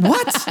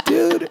 what,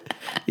 dude?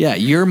 Yeah,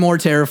 you're more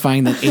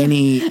terrifying than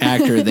any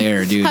actor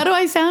there, dude. How do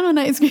I sound when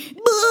I scream?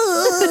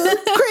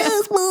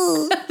 Chris,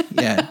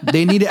 yeah,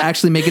 they need to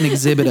actually make an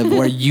exhibit of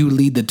where you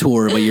lead the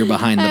tour, but you're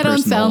behind the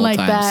person the whole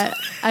time.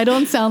 I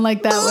don't sound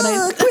like that when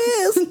I.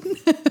 Chris.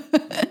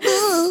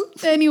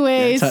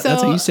 Anyway, that's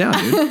how you sound,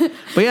 dude.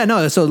 But yeah,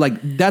 no. So like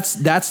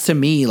that's to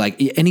me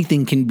like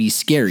anything can be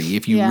scary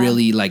if you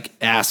really like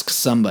ask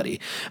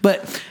somebody.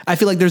 But I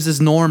feel like there's this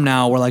norm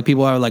now where like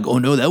people are like, oh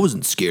no, that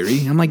wasn't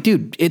scary. I'm like,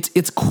 dude,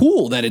 it's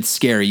cool that it's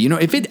scary. You know,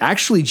 if it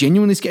actually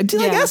genuinely scary,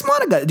 dude, like ask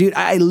Monica, dude.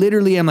 I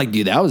literally am like,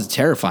 dude, that was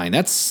terrifying.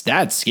 That's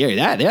scary.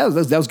 That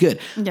was good.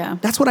 Yeah,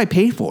 that's what I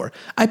pay for.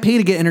 I pay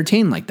to get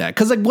entertained like that.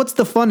 Because like, what's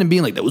the fun in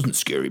being like, that wasn't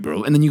scary,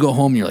 bro? And then you go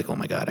home and you're like, oh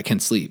my God, I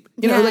can't sleep.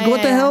 You know, like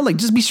what the hell? Like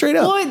just be straight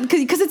up. Well,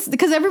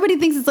 because everybody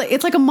thinks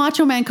it's like a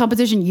macho man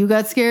competition. You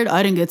got scared,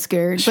 I didn't get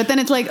scared. But then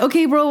it's like,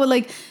 okay, bro,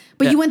 like,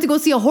 but you went to go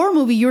see a horror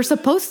movie. You were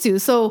supposed to.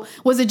 So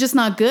was it just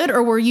not good,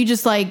 or were you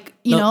just like,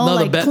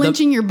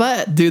 clenching your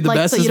butt? Dude, the like,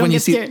 best so is when you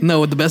see scared?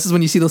 the best is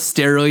when you see those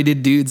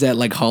steroided dudes at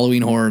like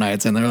Halloween Horror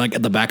Nights, and they're like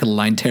at the back of the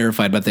line,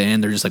 terrified. But at the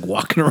end, they're just like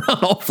walking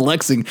around all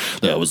flexing.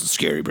 That wasn't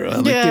scary, bro.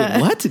 I'm like,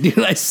 dude, what? Dude,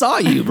 I saw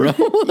you, bro.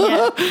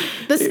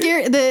 The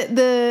scare,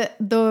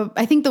 the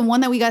I think the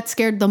one that we got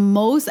scared the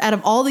most out of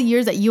all the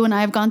years that you and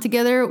I have gone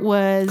together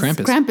was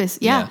Krampus.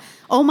 Yeah.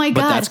 Oh my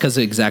God. But that's because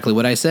of exactly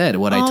what I said.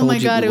 What I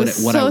told you,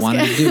 what I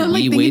wanted to do.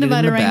 We waited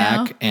in the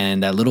back,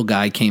 and that little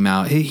guy came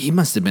out. He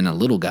must have been a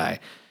little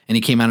guy. And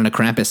he came out in a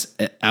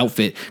Krampus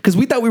outfit because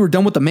we thought we were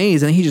done with the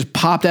maze, and he just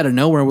popped out of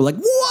nowhere. We're like,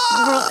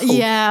 whoa!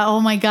 Yeah. Oh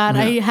my God.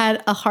 Yeah. I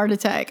had a heart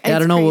attack. I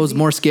don't know what was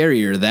more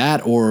scarier,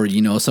 that or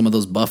some of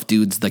those buff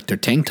dudes like their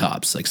tank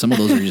tops. Like some of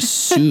those are just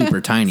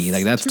super tiny.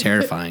 Like that's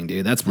terrifying,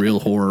 dude. That's real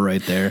horror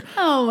right there.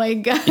 Oh my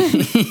God.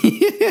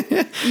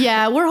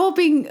 Yeah, we're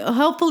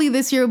hopefully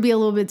this year will be a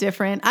little bit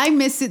different. I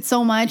miss it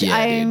so much.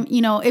 Yeah,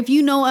 if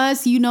you know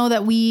us, you know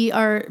that we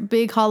are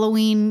big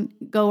Halloween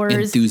goers,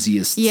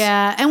 enthusiasts.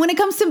 Yeah, and when it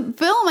comes to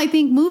film, I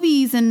think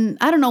movies, and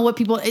I don't know what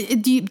people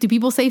do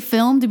people say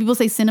film? Do people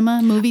say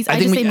cinema? Movies? I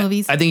just say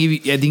movies. I think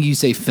you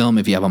say film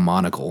if you have a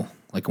monocle.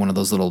 like one of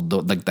those little,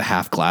 like the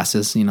half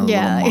glasses, you know, the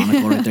Yeah. little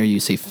monocle right there, you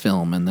say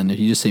film. And then if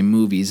you just say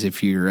movies,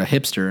 if you're a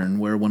hipster and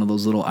wear one of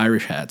those little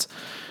Irish hats.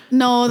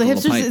 No, the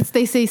little hipsters, pipe.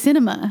 they say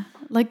cinema.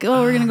 Like,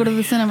 oh, we're going to go to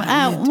the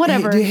cinema.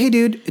 Whatever. Hey,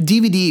 dude,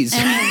 DVDs,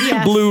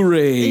 yes.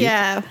 Blu-ray.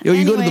 Yeah. Yo,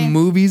 you go to the Anyway.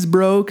 movies,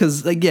 bro?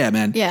 Because, like, yeah,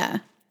 man. Yeah.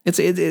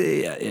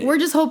 We're We're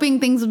just hoping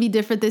things will be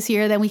different this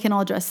year. Then we can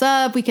all dress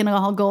up. We can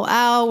all go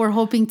out. We're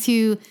hoping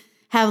to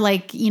have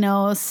like, you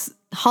know,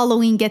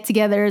 Halloween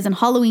get-togethers and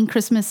Halloween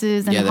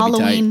Christmases and Yeah, that'd be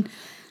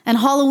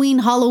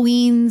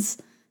Halloweens.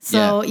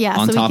 So yeah,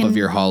 on so top we can, of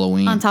your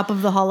Halloween. on top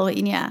of the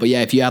Halloween, yeah. But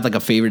yeah, if you have like a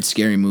favorite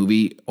scary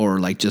movie or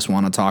like just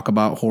want to talk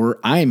about horror,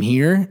 I am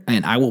here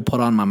and I will put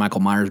on my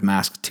Michael Myers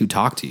mask to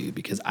talk to you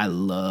because I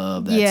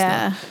love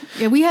that stuff.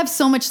 Yeah, we have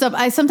so much stuff.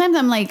 Sometimes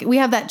I'm like, we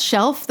have that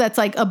shelf that's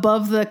like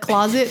above the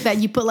closet that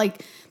you put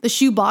like the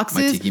shoe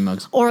boxes, My tiki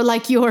mugs. or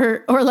like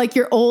your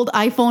old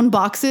iPhone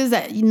boxes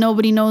that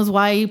nobody knows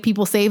why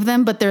people save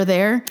them, but they're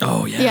there.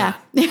 Oh yeah.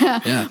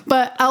 Yeah.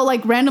 But I'll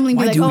like randomly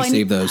Why be like, do oh, we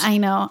save those? I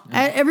know.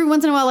 Every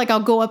once in a while, like I'll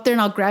go up there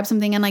and I'll grab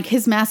something and like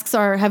his masks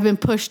have been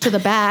pushed to the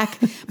back,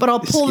 but I'll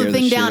pull Scare the the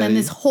thing shit down out and of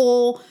this you.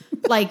 whole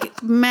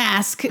like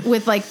mask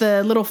with like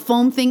the little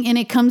foam thing in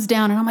it comes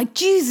down and I'm like,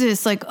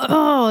 Jesus, like,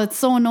 oh, it's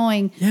so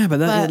annoying. Yeah, but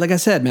like I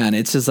said, man,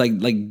 it's just like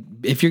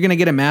if you're gonna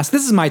get a mask,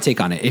 this is my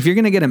take on it. If you're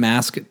gonna get a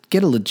mask,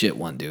 get a legit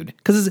one, dude.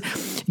 Because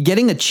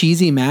getting a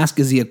cheesy mask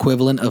is the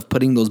equivalent of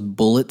putting those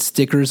bullet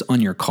stickers on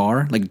your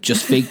car, like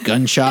just fake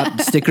gunshot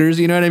stickers.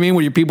 You know what I mean?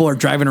 Where your people are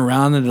driving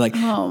around and they're like,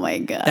 Oh my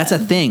God. that's a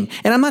thing.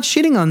 And I'm not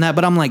shitting on that,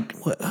 but I'm like,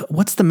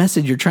 what's the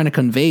message you're trying to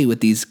convey with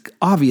these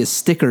obvious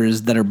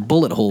stickers that are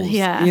bullet holes?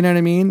 Yeah. You know what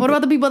I mean? What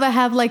about the people that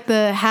have like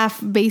the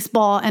half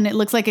baseball and it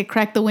looks like it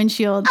cracked the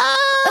windshield?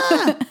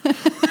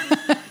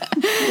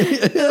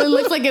 It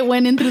looks like it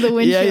went in through the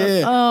windshield.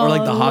 Yeah. Oh, or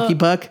like the hockey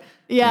puck.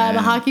 Yeah,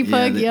 the hockey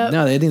puck, yep.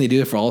 No, I think they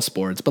do it for all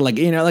sports. But like,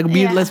 you know,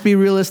 let's be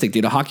realistic,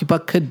 dude. A hockey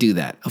puck could do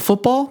that. A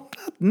football?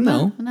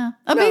 No. No.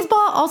 A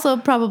baseball also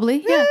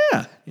probably. Yeah.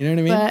 Yeah. You know what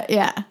I mean? But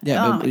yeah.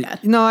 Yeah, Oh but, my God.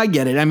 no, I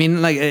get it. I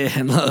mean, like,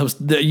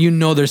 you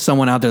know, there's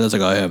someone out there that's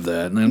like, I have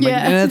that. And I'm like,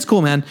 Yeah. that's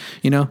cool, man.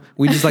 You know,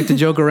 we just like to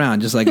joke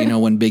around. Just like, you know,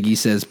 when Biggie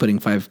says putting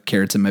 5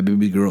 carrots in my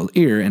baby girl's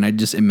ear, and I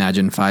just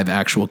imagine 5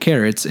 actual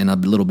carrots in a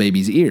little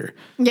baby's ear.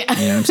 Yeah.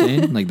 You know what I'm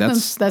saying? Like,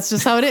 that's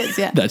just how it is.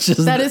 Yeah. That's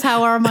just- that is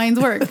how our minds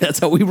work. that's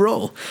how we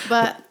roll.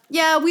 But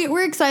yeah,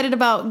 we're excited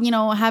about, you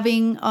know,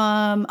 having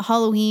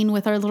Halloween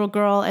with our little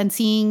girl and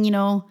seeing, you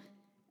know,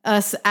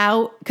 us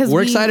out because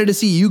We're excited to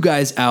see you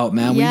guys out,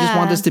 man. We just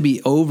want Yeah. this to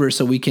be over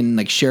so we can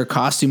like share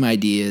costume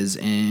ideas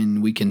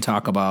and we can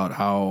talk about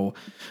how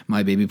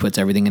my baby puts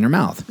everything in her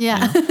mouth.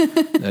 Yeah.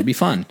 That'd be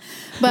fun.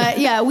 But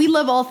yeah, we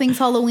love all things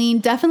Halloween.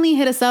 Definitely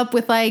hit us up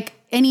with like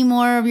any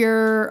more of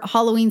your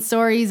Halloween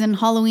stories and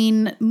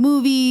Halloween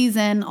movies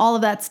and all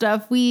of that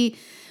stuff. We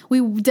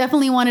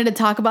definitely wanted to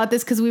talk about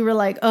this because we were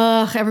like,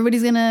 ugh,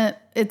 everybody's gonna,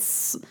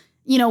 it's,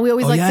 you know, we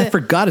always like I to.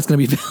 forgot it's going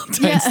to be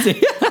Valentine's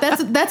Day.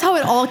 That's how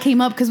it all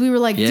came up because we were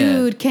like, Yeah.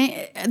 dude,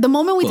 the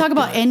moment we talk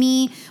about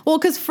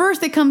because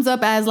first it comes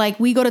up as like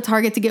we go to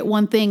Target to get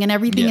one thing and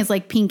everything Yeah. is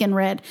like pink and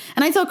red.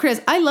 And I tell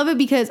Chris, I love it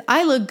because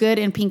I look good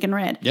in pink and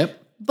red. Yep.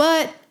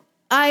 But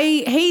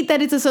I hate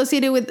that it's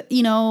associated with,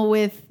 you know,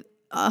 with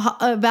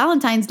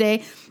Valentine's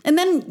Day. And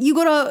then you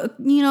go to,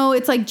 you know,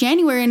 it's like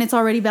January and it's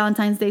already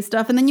Valentine's Day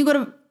stuff. And then you go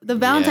to the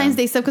Valentine's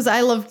Day stuff because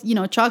I love, you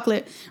know,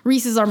 chocolate.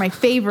 Reese's are my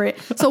favorite.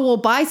 So we'll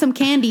buy some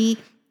candy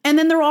and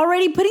then they're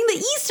already putting the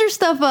Easter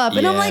stuff up.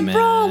 And I'm Yeah, like,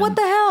 bro, man. what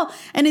the hell?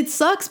 And it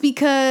sucks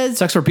because...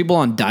 Sucks for people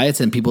on diets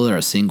and people that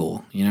are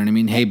single. You know what I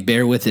mean? Hey,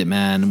 bear with it,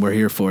 man. We're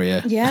here for you.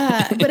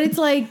 Yeah, but it's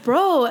like,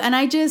 bro, and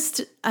I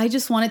just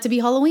want it to be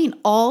Halloween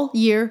all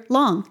year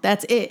long.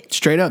 That's it.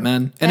 Straight up,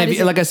 man. And That if is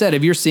you, it. like I said,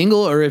 if you're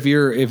single or if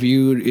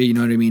you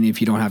know what I mean, if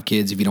you don't have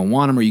kids, if you don't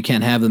want them or you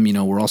can't have them, you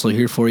know, we're also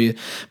here for you.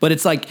 But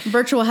it's like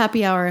Virtual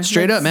happy hour.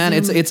 straight Like up, man.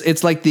 Zoom.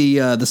 It's like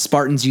the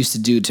Spartans used to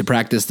do to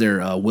practice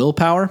their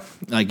willpower,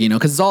 like, you know,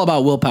 because it's all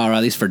about willpower,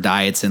 at least for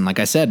diets. And like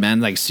I said,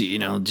 man, like, so, you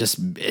know, just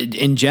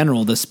in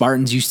general, the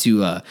Spartans used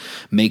to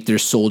make their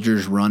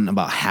soldiers run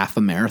about half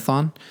a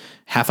marathon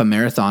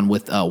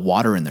with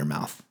water in their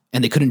mouth.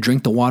 And they couldn't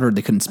drink the water.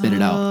 They couldn't spit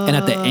it out. And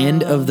at the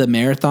end of the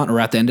marathon or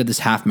at the end of this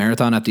half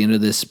marathon, at the end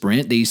of this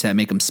sprint, they used to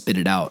make them spit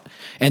it out.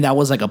 And that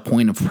was like a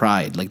point of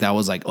pride. Like that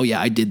was like, oh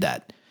yeah, I did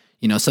that.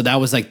 You know, so that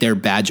was like their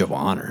badge of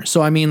honor.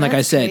 So, I mean, like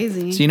That's I said,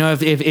 crazy. so, you know,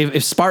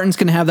 if Spartans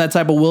can have that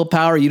type of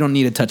willpower, you don't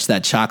need to touch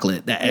that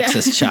chocolate, that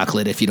excess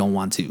chocolate if you don't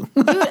want to.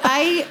 Dude,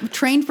 I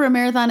trained for a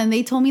marathon and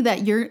they told me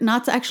that you're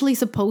not actually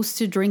supposed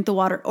to drink the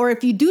water. Or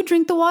if you do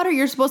drink the water,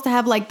 you're supposed to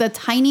have like the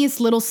tiniest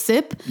little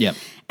sip. Yep.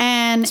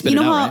 And Spit you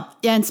know it out, how, right?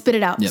 yeah, and spit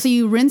it out. Yep. So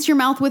you rinse your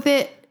mouth with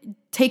it,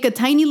 take a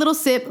tiny little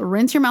sip,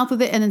 rinse your mouth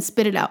with it, and then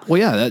spit it out.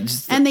 Well, yeah,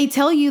 that's And they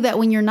tell you that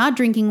when you're not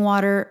drinking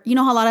water, you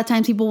know how a lot of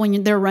times people,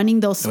 when they're running,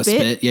 they'll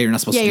spit. Yeah, you're not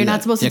supposed to do you're that.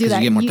 not supposed to Yeah, do 'cause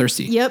that. you get more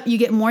thirsty. Yep, you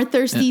get more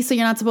thirsty, so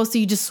you're not supposed to.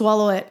 You just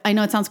swallow it. I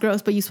know it sounds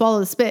gross, but you swallow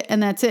the spit,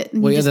 and that's it.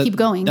 And you just keep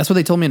going. That's what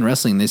they told me in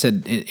wrestling. They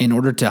said in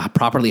order to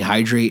properly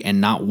hydrate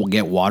and not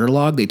get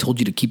waterlogged, they told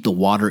you to keep the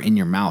water in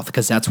your mouth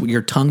because that's what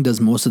your tongue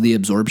does most of the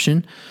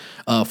absorption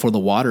for the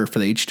water, for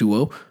the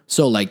H2O.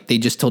 So like they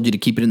just told you to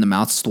keep it in the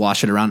mouth,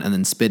 slosh it around, and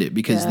then spit it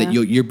because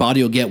your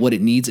body will get what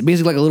it needs.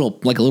 Basically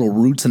like a little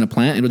roots in a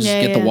plant. It'll just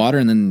get the water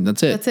and then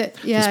that's it. That's it.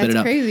 Yeah, spit it's it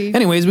out. crazy.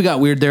 Anyways, we got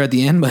weird there at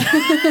the end, but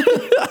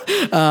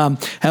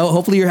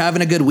hopefully you're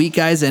having a good week,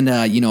 guys, and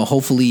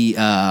hopefully.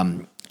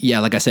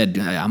 Like I said,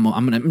 I'm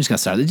just gonna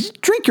start. Just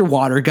drink your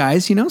water,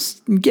 guys.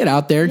 Get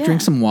out there,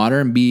 drink some water,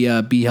 and be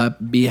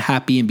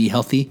happy and be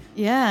healthy.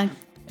 Yeah,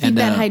 keep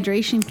that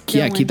hydration.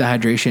 Yeah, keep that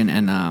hydration,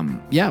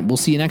 and we'll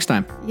see you next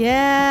time.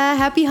 Yeah,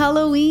 happy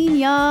Halloween,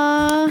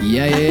 y'all.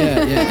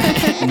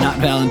 Yeah. Not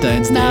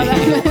Valentine's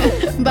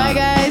Day. Bye,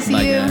 guys. See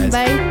you. Guys.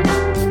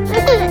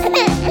 Bye.